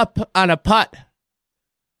laid up on a putt.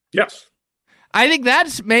 Yes. I think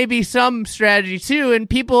that's maybe some strategy too, and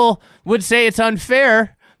people would say it's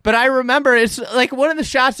unfair, but I remember it's like one of the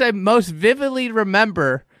shots I most vividly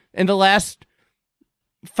remember in the last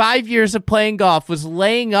 5 years of playing golf was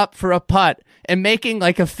laying up for a putt and making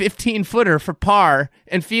like a 15-footer for par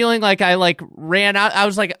and feeling like I like ran out. I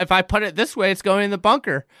was like, if I put it this way, it's going in the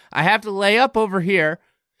bunker. I have to lay up over here.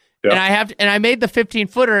 Yep. And I made the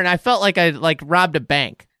 15-footer and I felt like I like robbed a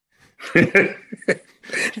bank.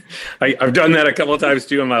 I've done that a couple of times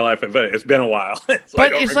too in my life, but it's been a while. It's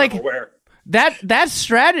like where. That's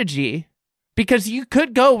strategy, because you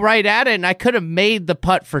could go right at it and I could have made the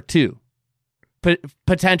putt for 2.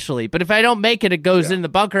 Potentially, but if I don't make it, it goes in the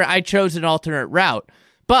bunker. I chose an alternate route.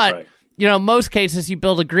 But most cases you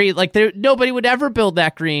build a green like nobody would ever build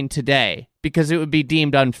that green today because it would be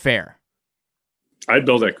deemed unfair. I'd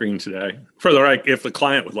build that green today for the right if the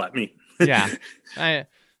client would let me. Yeah,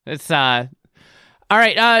 it's all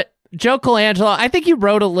right. Joe Colangelo, I think you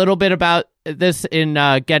wrote a little bit about this in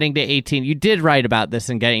Getting to 18. You did write about this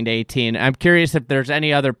in Getting to 18. I'm curious if there's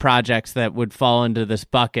any other projects that would fall into this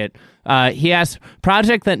bucket. He asked,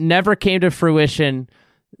 project that never came to fruition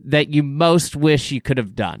that you most wish you could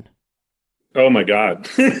have done. Oh, my God.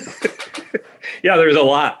 Yeah, there's a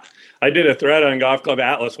lot. I did a thread on Golf Club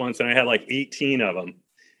Atlas once, and I had like 18 of them.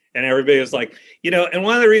 And everybody was like, and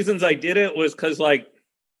one of the reasons I did it was because like,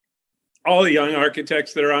 all the young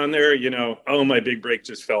architects that are on there, oh, my big break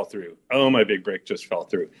just fell through. Oh, my big break just fell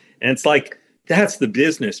through. And it's like, that's the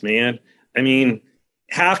business, man. I mean,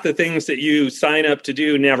 half the things that you sign up to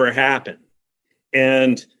do never happen.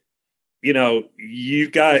 And,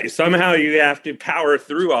 you have to power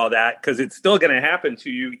through all that because it's still going to happen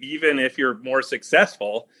to you, even if you're more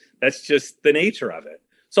successful. That's just the nature of it.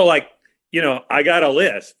 So like, I got a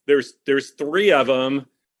list. There's 3 of them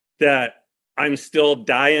that I'm still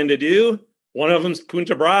dying to do. One of them's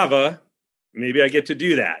Punta Brava. Maybe I get to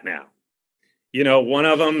do that now. One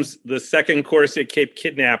of them's the second course at Cape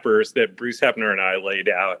Kidnappers that Bruce Hepner and I laid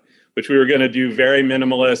out, which we were going to do very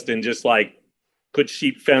minimalist and just like put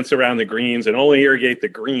sheep fence around the greens and only irrigate the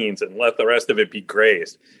greens and let the rest of it be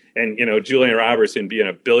grazed. And, Julian Robertson being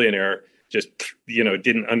a billionaire just,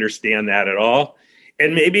 didn't understand that at all.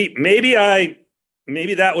 And maybe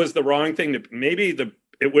that was the wrong thing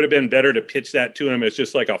it would have been better to pitch that to him as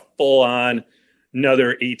just like a full-on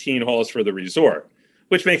another 18 holes for the resort,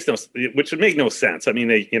 which would make no sense. I mean,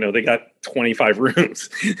 they got 25 rooms.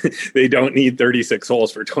 They don't need 36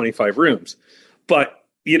 holes for 25 rooms. But,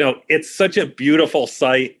 it's such a beautiful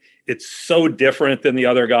site. It's so different than the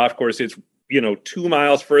other golf course. It's, 2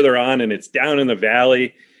 miles further on and it's down in the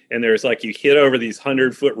valley. And there's like, you hit over these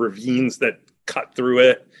 100-foot ravines that cut through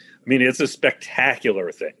it. I mean, it's a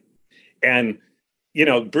spectacular thing. And,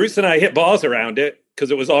 Bruce and I hit balls around it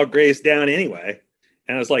because it was all grazed down anyway.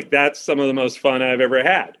 And I was like, that's some of the most fun I've ever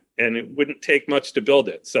had. And it wouldn't take much to build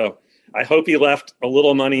it. So I hope he left a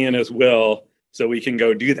little money in his will so we can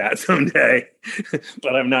go do that someday.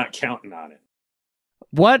 But I'm not counting on it.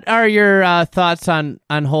 What are your thoughts on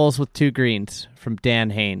holes with 2 greens from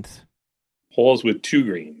Dan Haynes? holes with 2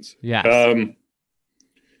 greens. Yes. I'm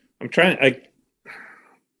trying. I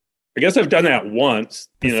guess I've done that once.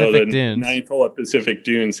 Pacific The Dunes. 9th hole at Pacific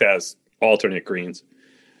Dunes has alternate greens.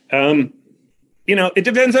 It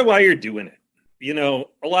depends on why you're doing it.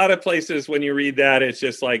 A lot of places when you read that, it's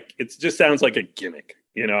just like, it just sounds like a gimmick.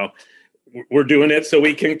 We're doing it so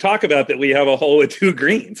we can talk about that we have a hole with 2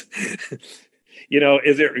 greens.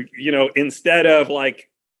 Is it, instead of like,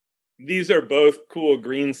 these are both cool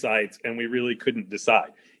green sites and we really couldn't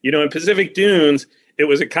decide. In Pacific Dunes, it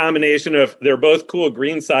was a combination of they're both cool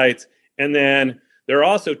green sites, and then there are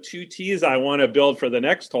also 2 tees I want to build for the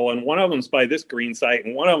next hole, and one of them's by this green site,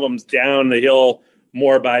 and one of them's down the hill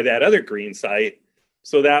more by that other green site.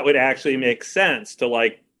 So that would actually make sense to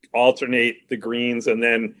like alternate the greens and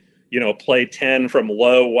then, play 10 from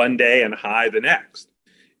low one day and high the next.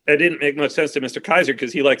 It didn't make much sense to Mr. Kaiser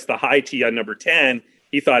because he likes the high tee on number 10.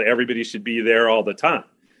 He thought everybody should be there all the time.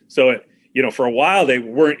 So, for a while, they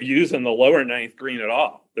weren't using the lower 9th green at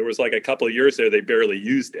all. There was like a couple of years there, they barely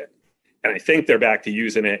used it. And I think they're back to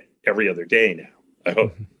using it every other day now. I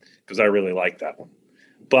hope, because I really like that one.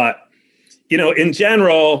 But, in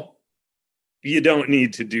general, you don't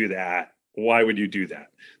need to do that. Why would you do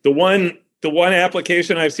that? The one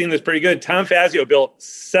application I've seen that's pretty good, Tom Fazio built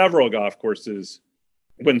several golf courses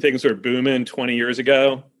when things were booming 20 years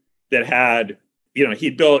ago that had, he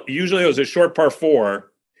built, usually it was a short par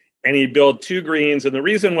 4, and he'd build 2 greens. And the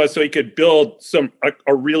reason was so he could build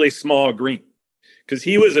a really small green, because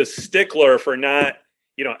he was a stickler for not,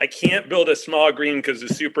 I can't build a small green because the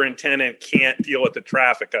superintendent can't deal with the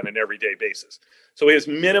traffic on an everyday basis. So his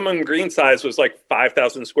minimum green size was like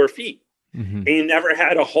 5,000 square feet. Mm-hmm. And he never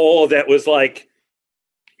had a hole that was like,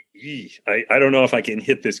 I don't know if I can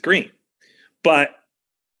hit this green. But,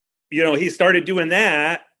 he started doing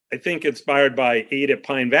that, I think inspired by 8 at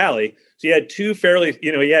Pine Valley. So he had 2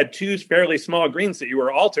 fairly small greens that you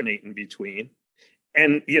were alternating between.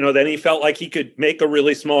 And, then he felt like he could make a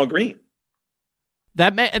really small green.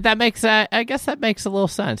 That makes I guess that makes a little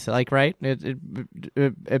sense. Like, right?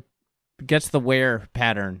 It gets the wear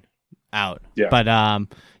pattern out. Yeah. But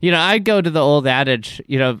I go to the old adage.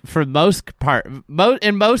 For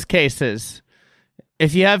in most cases,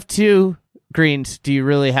 if you have 2 greens, do you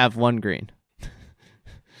really have 1 green?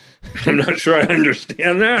 I'm not sure I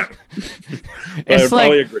understand that. It's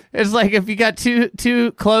like if you got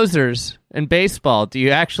two closers in baseball, do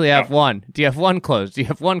you actually have one? Do you have one close? Do you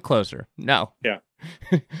have one closer? No. Yeah.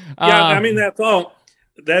 I mean,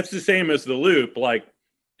 that's the same as the loop. Like,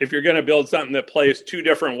 if you're going to build something that plays 2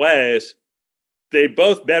 different ways, they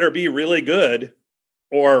both better be really good,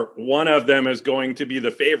 or one of them is going to be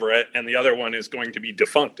the favorite and the other one is going to be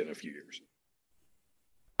defunct in a few years.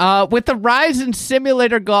 With the rise in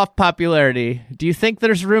simulator golf popularity, do you think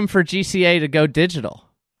there's room for GCA to go digital?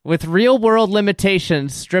 With real-world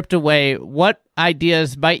limitations stripped away, what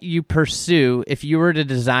ideas might you pursue if you were to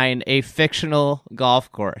design a fictional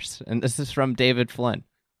golf course? And this is from David Flynn.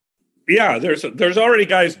 Yeah, there's already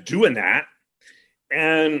guys doing that.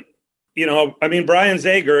 And, Brian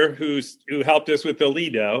Zager, who helped us with the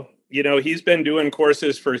Lido, he's been doing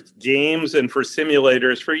courses for games and for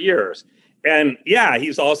simulators for years. And yeah,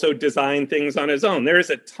 he's also designed things on his own. There's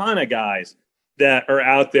a ton of guys that are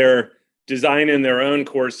out there designing their own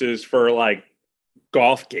courses for like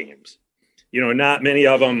golf games. Not many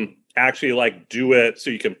of them actually like do it so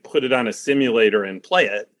you can put it on a simulator and play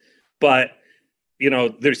it. But,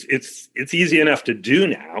 it's easy enough to do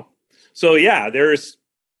now. So yeah,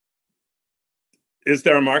 is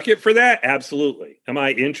there a market for that? Absolutely. Am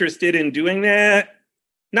I interested in doing that?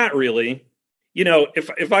 Not really.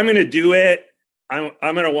 If I'm going to do it, I'm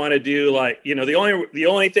going to want to do like, the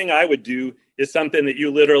only thing I would do is something that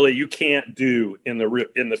you can't do in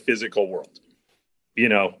the physical world.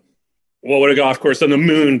 What would a golf course on the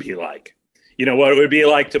moon be like? What it would be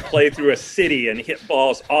like to play through a city and hit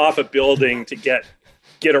balls off a building to get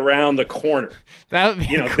around the corner. That would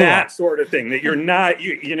be cool. That sort of thing that you're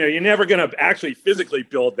never going to actually physically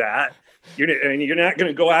build that. You're not going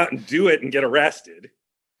to go out and do it and get arrested.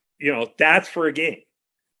 That's for a game.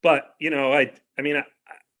 But, I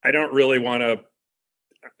don't really want to,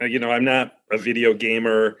 I'm not a video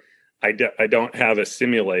gamer. I don't have a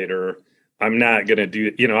simulator. I'm not going to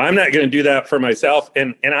do, I'm not going to do that for myself.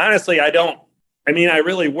 And honestly, I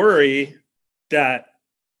really worry that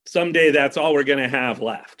someday that's all we're going to have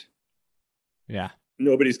left. Yeah.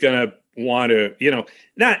 Nobody's going to want to,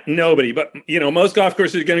 not nobody, but, most golf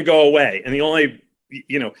courses are going to go away. And the only,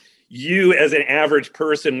 you as an average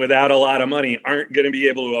person without a lot of money aren't going to be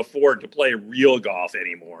able to afford to play real golf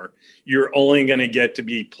anymore. You're only going to get to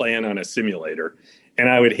be playing on a simulator. And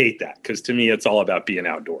I would hate that because to me, it's all about being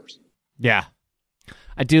outdoors. Yeah.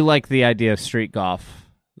 I do like the idea of street golf.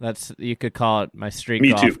 You could call it my street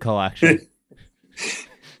golf collection.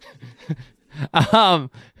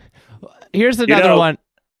 Here's another one.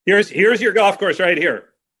 Here's your golf course right here.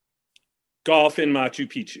 Golf in Machu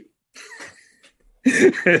Picchu.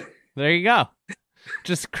 There you go.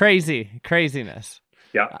 Just craziness.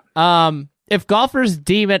 Yeah. If golfers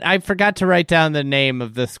deem it, I forgot to write down the name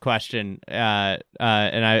of this question, and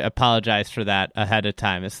I apologize for that ahead of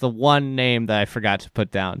time. It's the one name that I forgot to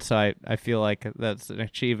put down, so I feel like that's an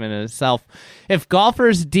achievement in itself. If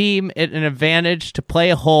golfers deem it an advantage to play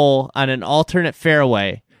a hole on an alternate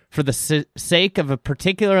fairway for the sake of a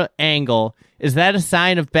particular angle, is that a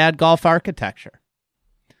sign of bad golf architecture?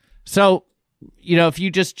 So, if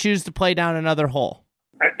you just choose to play down another hole.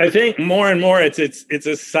 I think more and more it's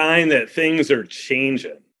a sign that things are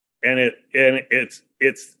changing, and it's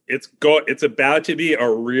about to be a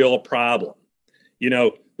real problem.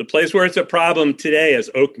 The place where it's a problem today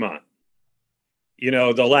is Oakmont.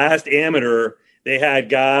 The last amateur, they had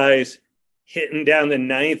guys hitting down the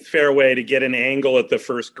 9th fairway to get an angle at the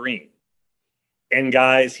first green, and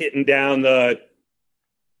guys hitting down the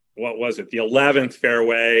 11th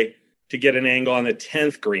fairway to get an angle on the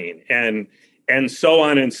 10th green, and so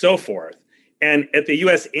on and so forth. And at the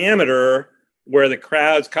U.S. Amateur, where the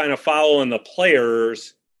crowd's kind of following the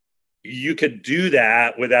players, you could do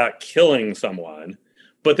that without killing someone.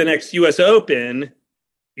 But the next U.S. Open,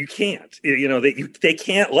 you can't. They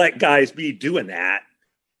can't let guys be doing that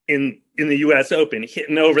in the U.S. Open,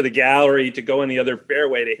 hitting over the gallery to go in the other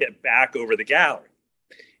fairway to hit back over the gallery.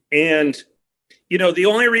 And, the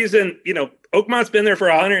only reason, Oakmont's been there for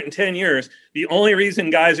 110 years. The only reason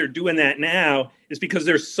guys are doing that now is because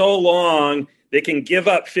they're so long, they can give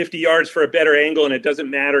up 50 yards for a better angle, and it doesn't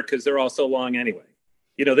matter because they're all so long anyway.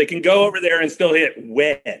 They can go over there and still hit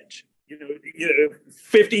wedge.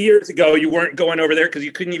 50 years ago, you weren't going over there because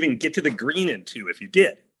you couldn't even get to the green in 2 if you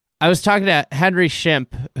did. I was talking to Henry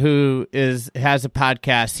Schimpf, who has a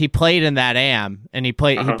podcast. He played in that AM, and he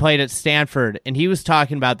played at Stanford, and he was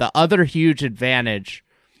talking about the other huge advantage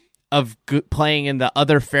of playing in the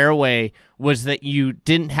other fairway was that you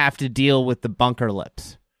didn't have to deal with the bunker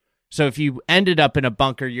lips. So if you ended up in a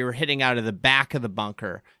bunker, you were hitting out of the back of the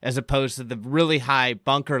bunker as opposed to the really high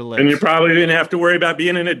bunker lips. And you probably didn't have to worry about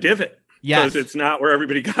being in a divot. Yes. Because it's not where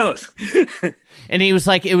everybody goes. And he was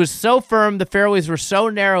like, it was so firm, the fairways were so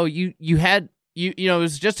narrow, it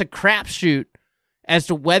was just a crapshoot as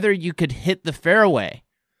to whether you could hit the fairway.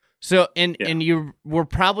 So and you were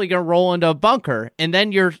probably going to roll into a bunker, and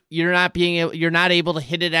then you're not able to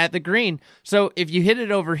hit it at the green. So if you hit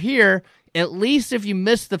it over here, at least if you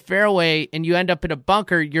miss the fairway and you end up in a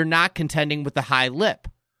bunker, you're not contending with the high lip.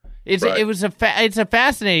 It's a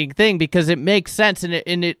fascinating thing because it makes sense and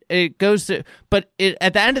it goes to, but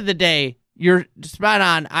at the end of the day, you're spot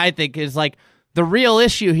on. I think is like the real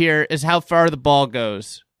issue here is how far the ball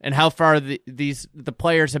goes and how far the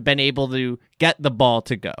players have been able to get the ball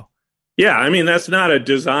to go. Yeah, I mean, that's not a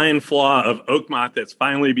design flaw of Oakmont that's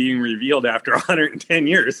finally being revealed after 110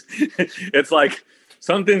 years. It's like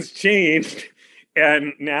something's changed,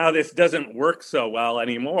 and now this doesn't work so well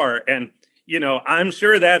anymore. And, I'm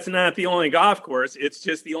sure that's not the only golf course. It's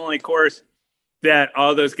just the only course that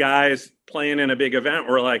all those guys playing in a big event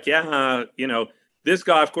were like, this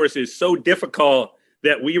golf course is so difficult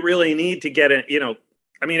that we really need to get it.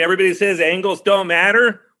 Everybody says angles don't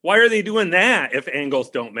matter. Why are they doing that if angles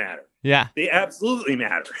don't matter? Yeah. They absolutely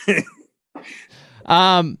matter.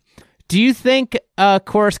 Do you think a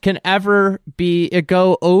course can ever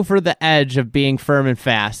go over the edge of being firm and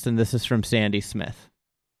fast? And this is from Sandy Smith.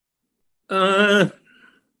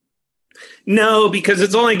 No, because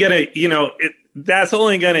it's only going to, that's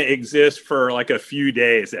only going to exist for like a few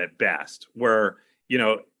days at best, where,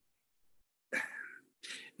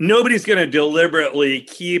 nobody's going to deliberately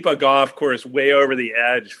keep a golf course way over the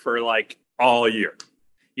edge for like all year.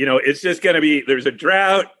 It's just going to be, there's a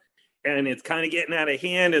drought and it's kind of getting out of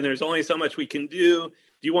hand and there's only so much we can do. Do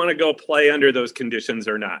you want to go play under those conditions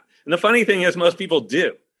or not? And the funny thing is most people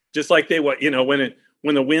do. Just like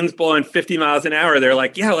when the wind's blowing 50 miles an hour, they're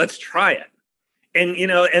like, yeah, let's try it. And,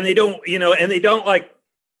 and they don't like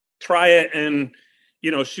try it and,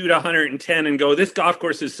 shoot 110 and go, this golf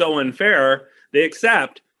course is so unfair. They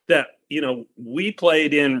accept that, we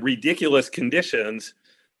played in ridiculous conditions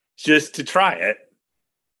just to try it,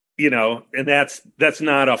 and that's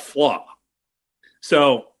not a flaw.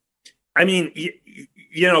 So, I mean,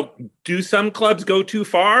 do some clubs go too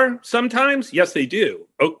far sometimes? Yes, they do.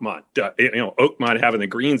 Oakmont, Oakmont having the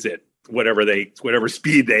greens at whatever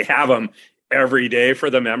speed they have them every day for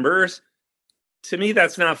the members. To me,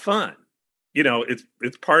 that's not fun.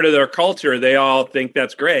 it's part of their culture. They all think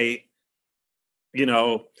that's great,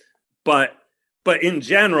 but in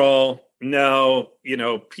general, no,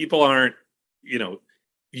 people aren't,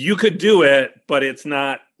 you could do it, but it's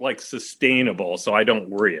not like sustainable. So I don't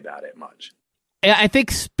worry about it much. I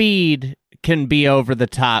think speed can be over the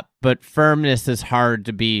top, but firmness is hard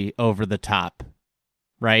to be over the top,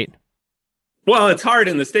 right? Well, it's hard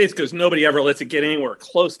in the States because nobody ever lets it get anywhere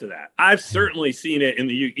close to that. I've certainly seen it in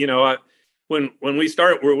the, when we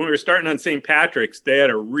were starting on St. Patrick's, they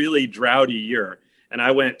had a really droughty year, and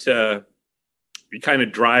I went to kind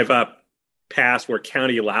of drive up past where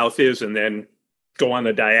County Louth is, and then go on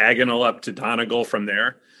the diagonal up to Donegal from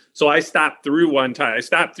there. So I stopped through one time. I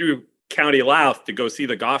stopped through County Louth to go see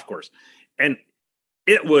the golf course, and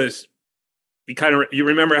it was. You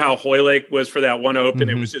remember how Hoylake was for that one open?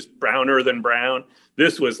 Mm-hmm. It was just browner than brown.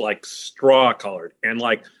 This was like straw colored, and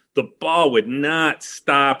like the ball would not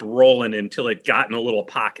stop rolling until it got in a little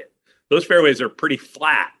pocket. Those fairways are pretty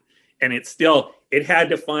flat, and it had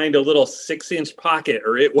to find a little 6-inch pocket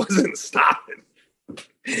or it wasn't stopping.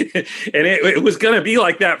 And it was going to be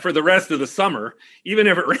like that for the rest of the summer. Even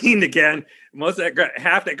if it rained again,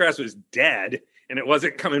 half that grass was dead, and it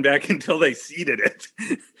wasn't coming back until they seeded it.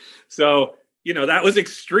 So, that was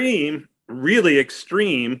extreme, really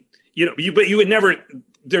extreme, but you would never,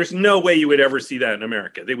 there's no way you would ever see that in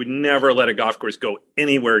America. They would never let a golf course go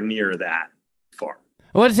anywhere near that far.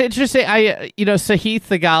 Well, it's interesting. Sahith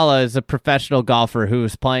Thagala is a professional golfer who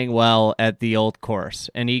was playing well at the old course,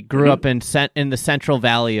 and he grew up in the Central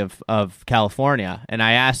Valley of California. And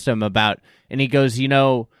I asked him and he goes,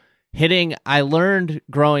 I learned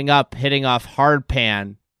growing up hitting off hard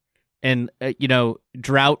pan and,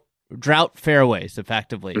 drought fairways,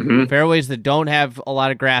 effectively. Fairways that don't have a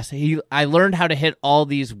lot of grass. I learned how to hit all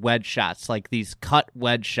these wedge shots, like these cut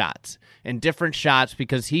wedge shots and different shots,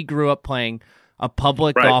 because he grew up playing a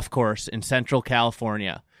public golf course in Central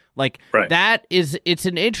California. That is, it's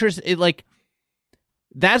an interest.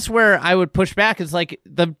 That's where I would push back. Is like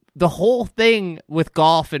the whole thing with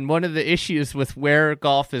golf, and one of the issues with where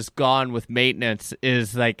golf has gone with maintenance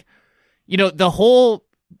is the whole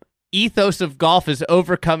ethos of golf is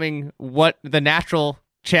overcoming what the natural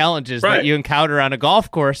challenges that you encounter on a golf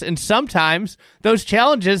course, and sometimes those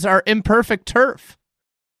challenges are imperfect turf.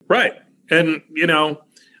 Right. And you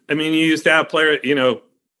used to have players,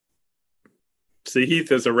 Sahith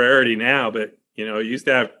is a rarity now, but you used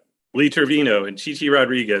to have Lee Trevino and Chichi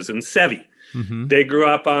Rodriguez and Seve. They grew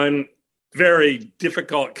up on very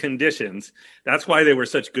difficult conditions. That's why they were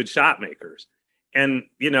such good shot makers. And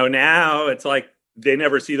now it's like they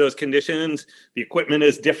never see those conditions. The equipment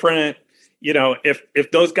is different.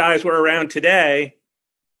 If those guys were around today,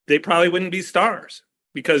 they probably wouldn't be stars,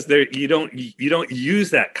 because you don't use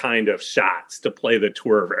that kind of shots to play the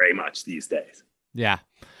tour very much these days. Yeah.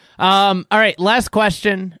 All right. Last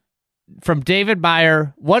question from David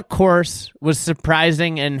Meyer. What course was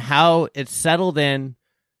surprising and how it settled in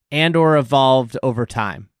and or evolved over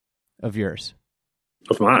time of yours?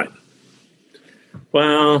 Of mine.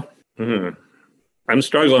 Well, I'm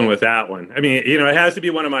struggling with that one. I mean, it has to be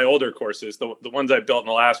one of my older courses, the ones I've built in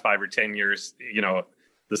the last 5 or 10 years.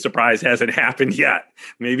 The surprise hasn't happened yet.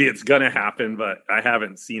 Maybe it's going to happen, but I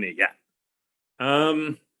haven't seen it yet.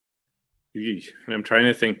 I'm trying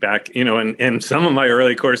to think back, and some of my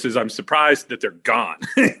early courses, I'm surprised that they're gone.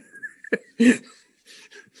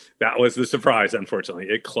 That was the surprise. Unfortunately,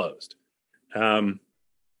 it closed. I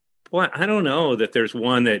don't know that there's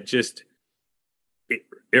one that just,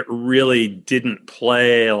 it really didn't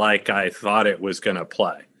play like I thought it was going to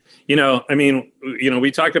play. We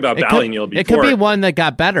talked about Ballyneal before. It could be one that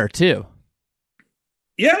got better too.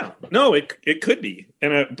 Yeah, no, it could be.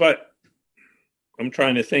 But I'm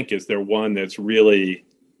trying to think, is there one that's really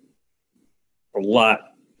a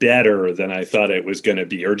lot better than I thought it was going to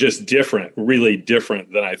be, or just different, really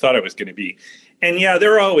different than I thought it was going to be? And yeah,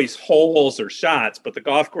 there are always holes or shots, but the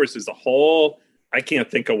golf course as a whole, I can't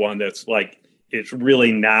think of one that's like, it's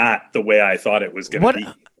really not the way I thought it was going to be.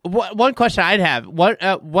 One question I'd have: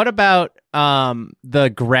 what about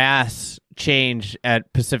the grass change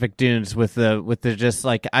at Pacific Dunes with the just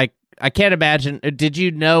like I can't imagine. Did you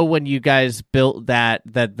know when you guys built that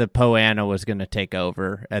the Poana was going to take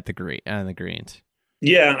over at the greens?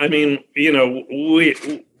 Yeah, I mean, we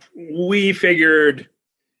figured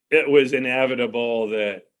it was inevitable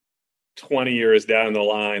that 20 years down the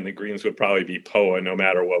line, the greens would probably be POA no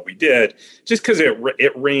matter what we did, just because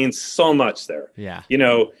it rains so much there. Yeah.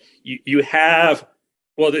 You have,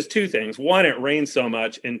 there's two things. One, it rains so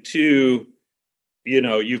much. And two,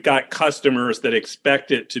 you've got customers that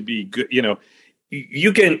expect it to be good.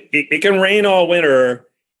 It can rain all winter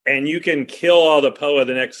and you can kill all the POA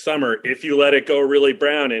the next summer if you let it go really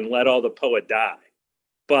brown and let all the POA die.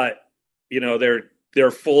 But,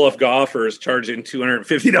 they're full of golfers charging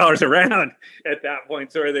 $250 a round at that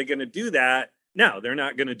point. So are they going to do that? No, they're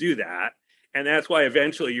not going to do that. And that's why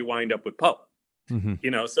eventually you wind up with POA.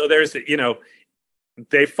 Mm-hmm. So there's,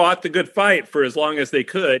 they fought the good fight for as long as they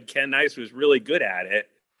could. Ken Nice was really good at it,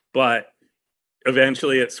 but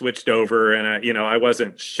eventually it switched over, and I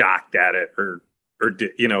wasn't shocked at it or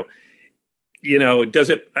does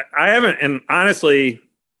it? I haven't, and honestly,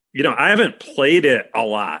 I haven't played it a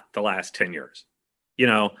lot the last 10 years.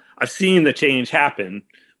 I've seen the change happen,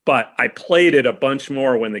 but I played it a bunch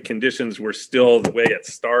more when the conditions were still the way it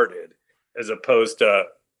started, as opposed to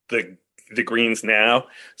the greens now.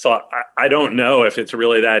 So I don't know if it's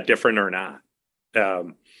really that different or not. I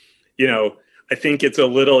think it's a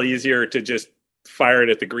little easier to just fire it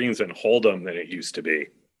at the greens and hold them than it used to be.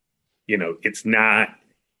 It's not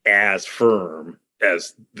as firm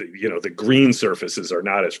as the green surfaces are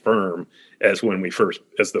not as firm as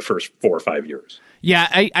the first 4 or 5 years. Yeah,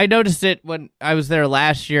 I noticed it when I was there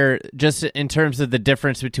last year, just in terms of the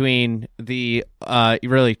difference between the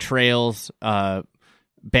really trails,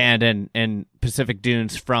 Bandon and Pacific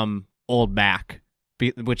Dunes from Old Mac,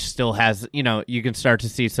 which still has, you can start to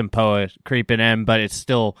see some POA creeping in, but it's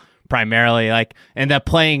still primarily and the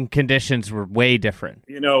playing conditions were way different.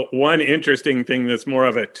 One interesting thing that's more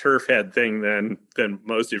of a turf head thing than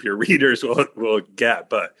most of your readers will get,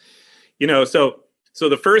 but so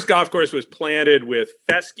the first golf course was planted with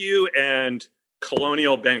fescue and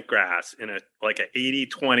colonial bent grass in an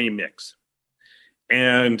 80-20 mix.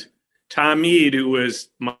 And Tom Mead, who was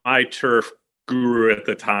my turf guru at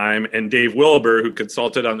the time, and Dave Wilbur, who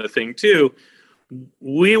consulted on the thing too,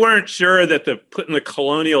 we weren't sure that putting the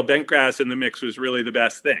colonial bent grass in the mix was really the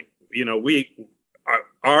best thing.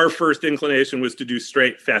 Our first inclination was to do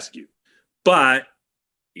straight fescue, but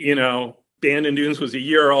Bandon Dunes was a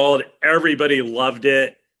year old. Everybody loved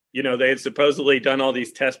it. They had supposedly done all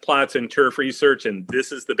these test plots and turf research, and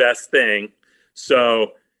this is the best thing.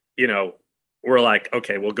 So, we're like,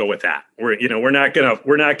 okay, we'll go with that. We're not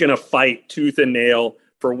gonna fight tooth and nail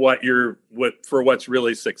for what's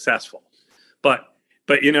really successful. But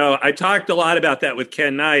I talked a lot about that with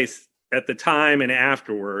Ken Nice at the time and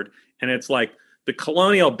afterward. And it's like the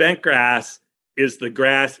colonial bent grass is the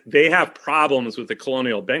grass. They have problems with the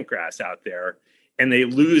colonial bent grass out there, and they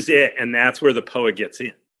lose it. And that's where the POA gets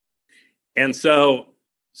in. And so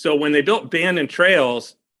when they built Bandon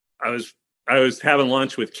Trails, I was having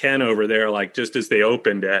lunch with Ken over there, just as they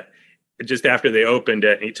opened it, just after they opened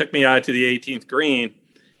it. And he took me out to the 18th green.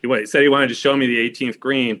 He said he wanted to show me the 18th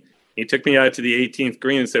green. He took me out to the 18th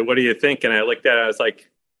green and said, "What do you think?" And I looked at it. I was like,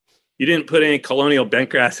 "You didn't put any colonial bent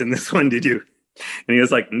grass in this one, did you?" And he was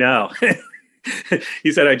like, "No."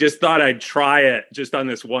 He said, "I just thought I'd try it just on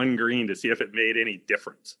this one green to see if it made any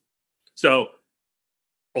difference." So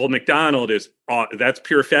Old Macdonald that's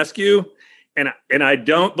pure fescue. And I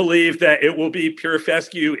don't believe that it will be pure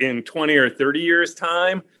fescue in 20 or 30 years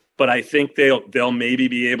time, but I think they'll maybe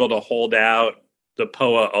be able to hold out the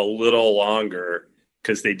POA a little longer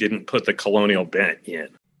because they didn't put the colonial bent in.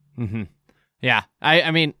 Mm-hmm. Yeah,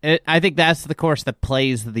 I think that's the course that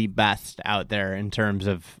plays the best out there in terms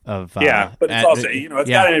of yeah, but it's also it's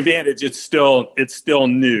got an advantage. It's still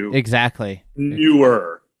new, exactly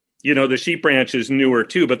newer. The Sheep Ranch is newer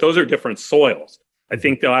too, but those are different soils. I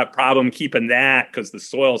think they'll have problem keeping that because the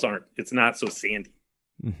soils it's not so sandy.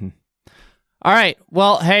 Mm-hmm. All right.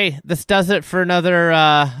 Well, hey, this does it for another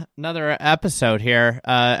episode here.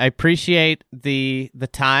 I appreciate the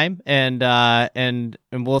time and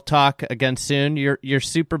we'll talk again soon. You're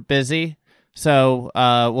super busy, so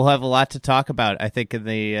we'll have a lot to talk about, I think, in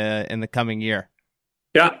the coming year.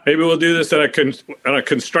 Yeah, maybe we'll do this at a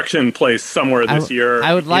construction place somewhere this year.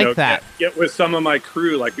 I would like that. Get with some of my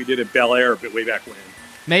crew like we did at Bel Air way back when.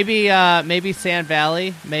 Maybe Sand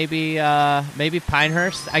Valley, maybe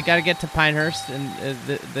Pinehurst. I got to get to Pinehurst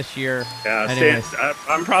this year. Yeah,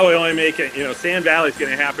 I'm probably only making, Sand Valley's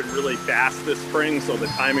going to happen really fast this spring, so the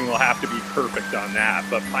timing will have to be perfect on that.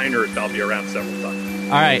 But Pinehurst, I'll be around several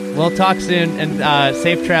times. All right, we'll talk soon, and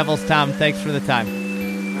safe travels, Tom. Thanks for the time.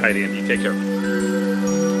 All right, Andy, take care.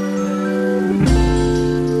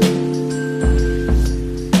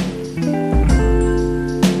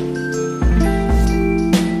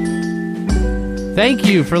 Thank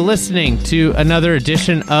you for listening to another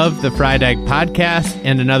edition of the Fried Egg Podcast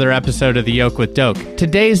and another episode of the Yolk with Doak.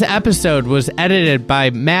 Today's episode was edited by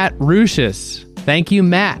Matt Ruchis. Thank you,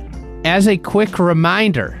 Matt. As a quick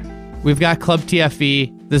reminder, we've got Club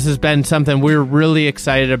TFE This has been something we're really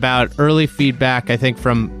excited about. Early feedback, I think,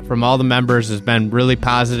 from all the members has been really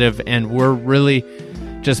positive, and we're really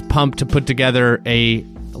just pumped to put together a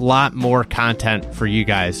lot more content for you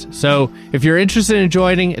guys. So if you're interested in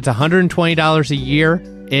joining, it's $120 a year.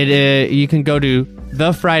 You can go to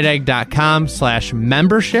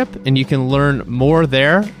thefriedegg.com/membership, and you can learn more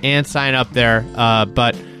there and sign up there.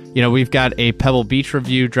 But we've got a Pebble Beach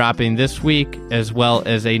review dropping this week, as well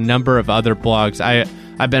as a number of other blogs.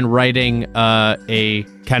 I've been writing a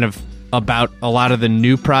kind of about a lot of the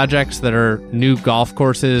new projects that are new golf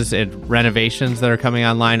courses and renovations that are coming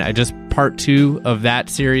online. Part 2 of that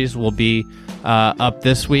series will be up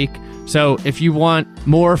this week. So if you want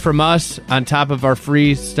more from us on top of our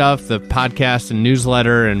free stuff, the podcast and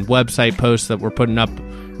newsletter and website posts that we're putting up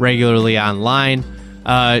regularly online,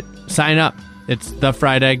 sign up. It's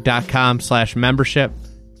thefriedegg.com/membership.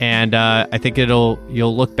 And I think you'll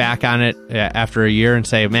look back on it after a year and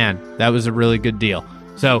say, man, that was a really good deal.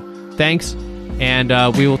 So thanks, and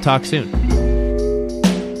we will talk soon.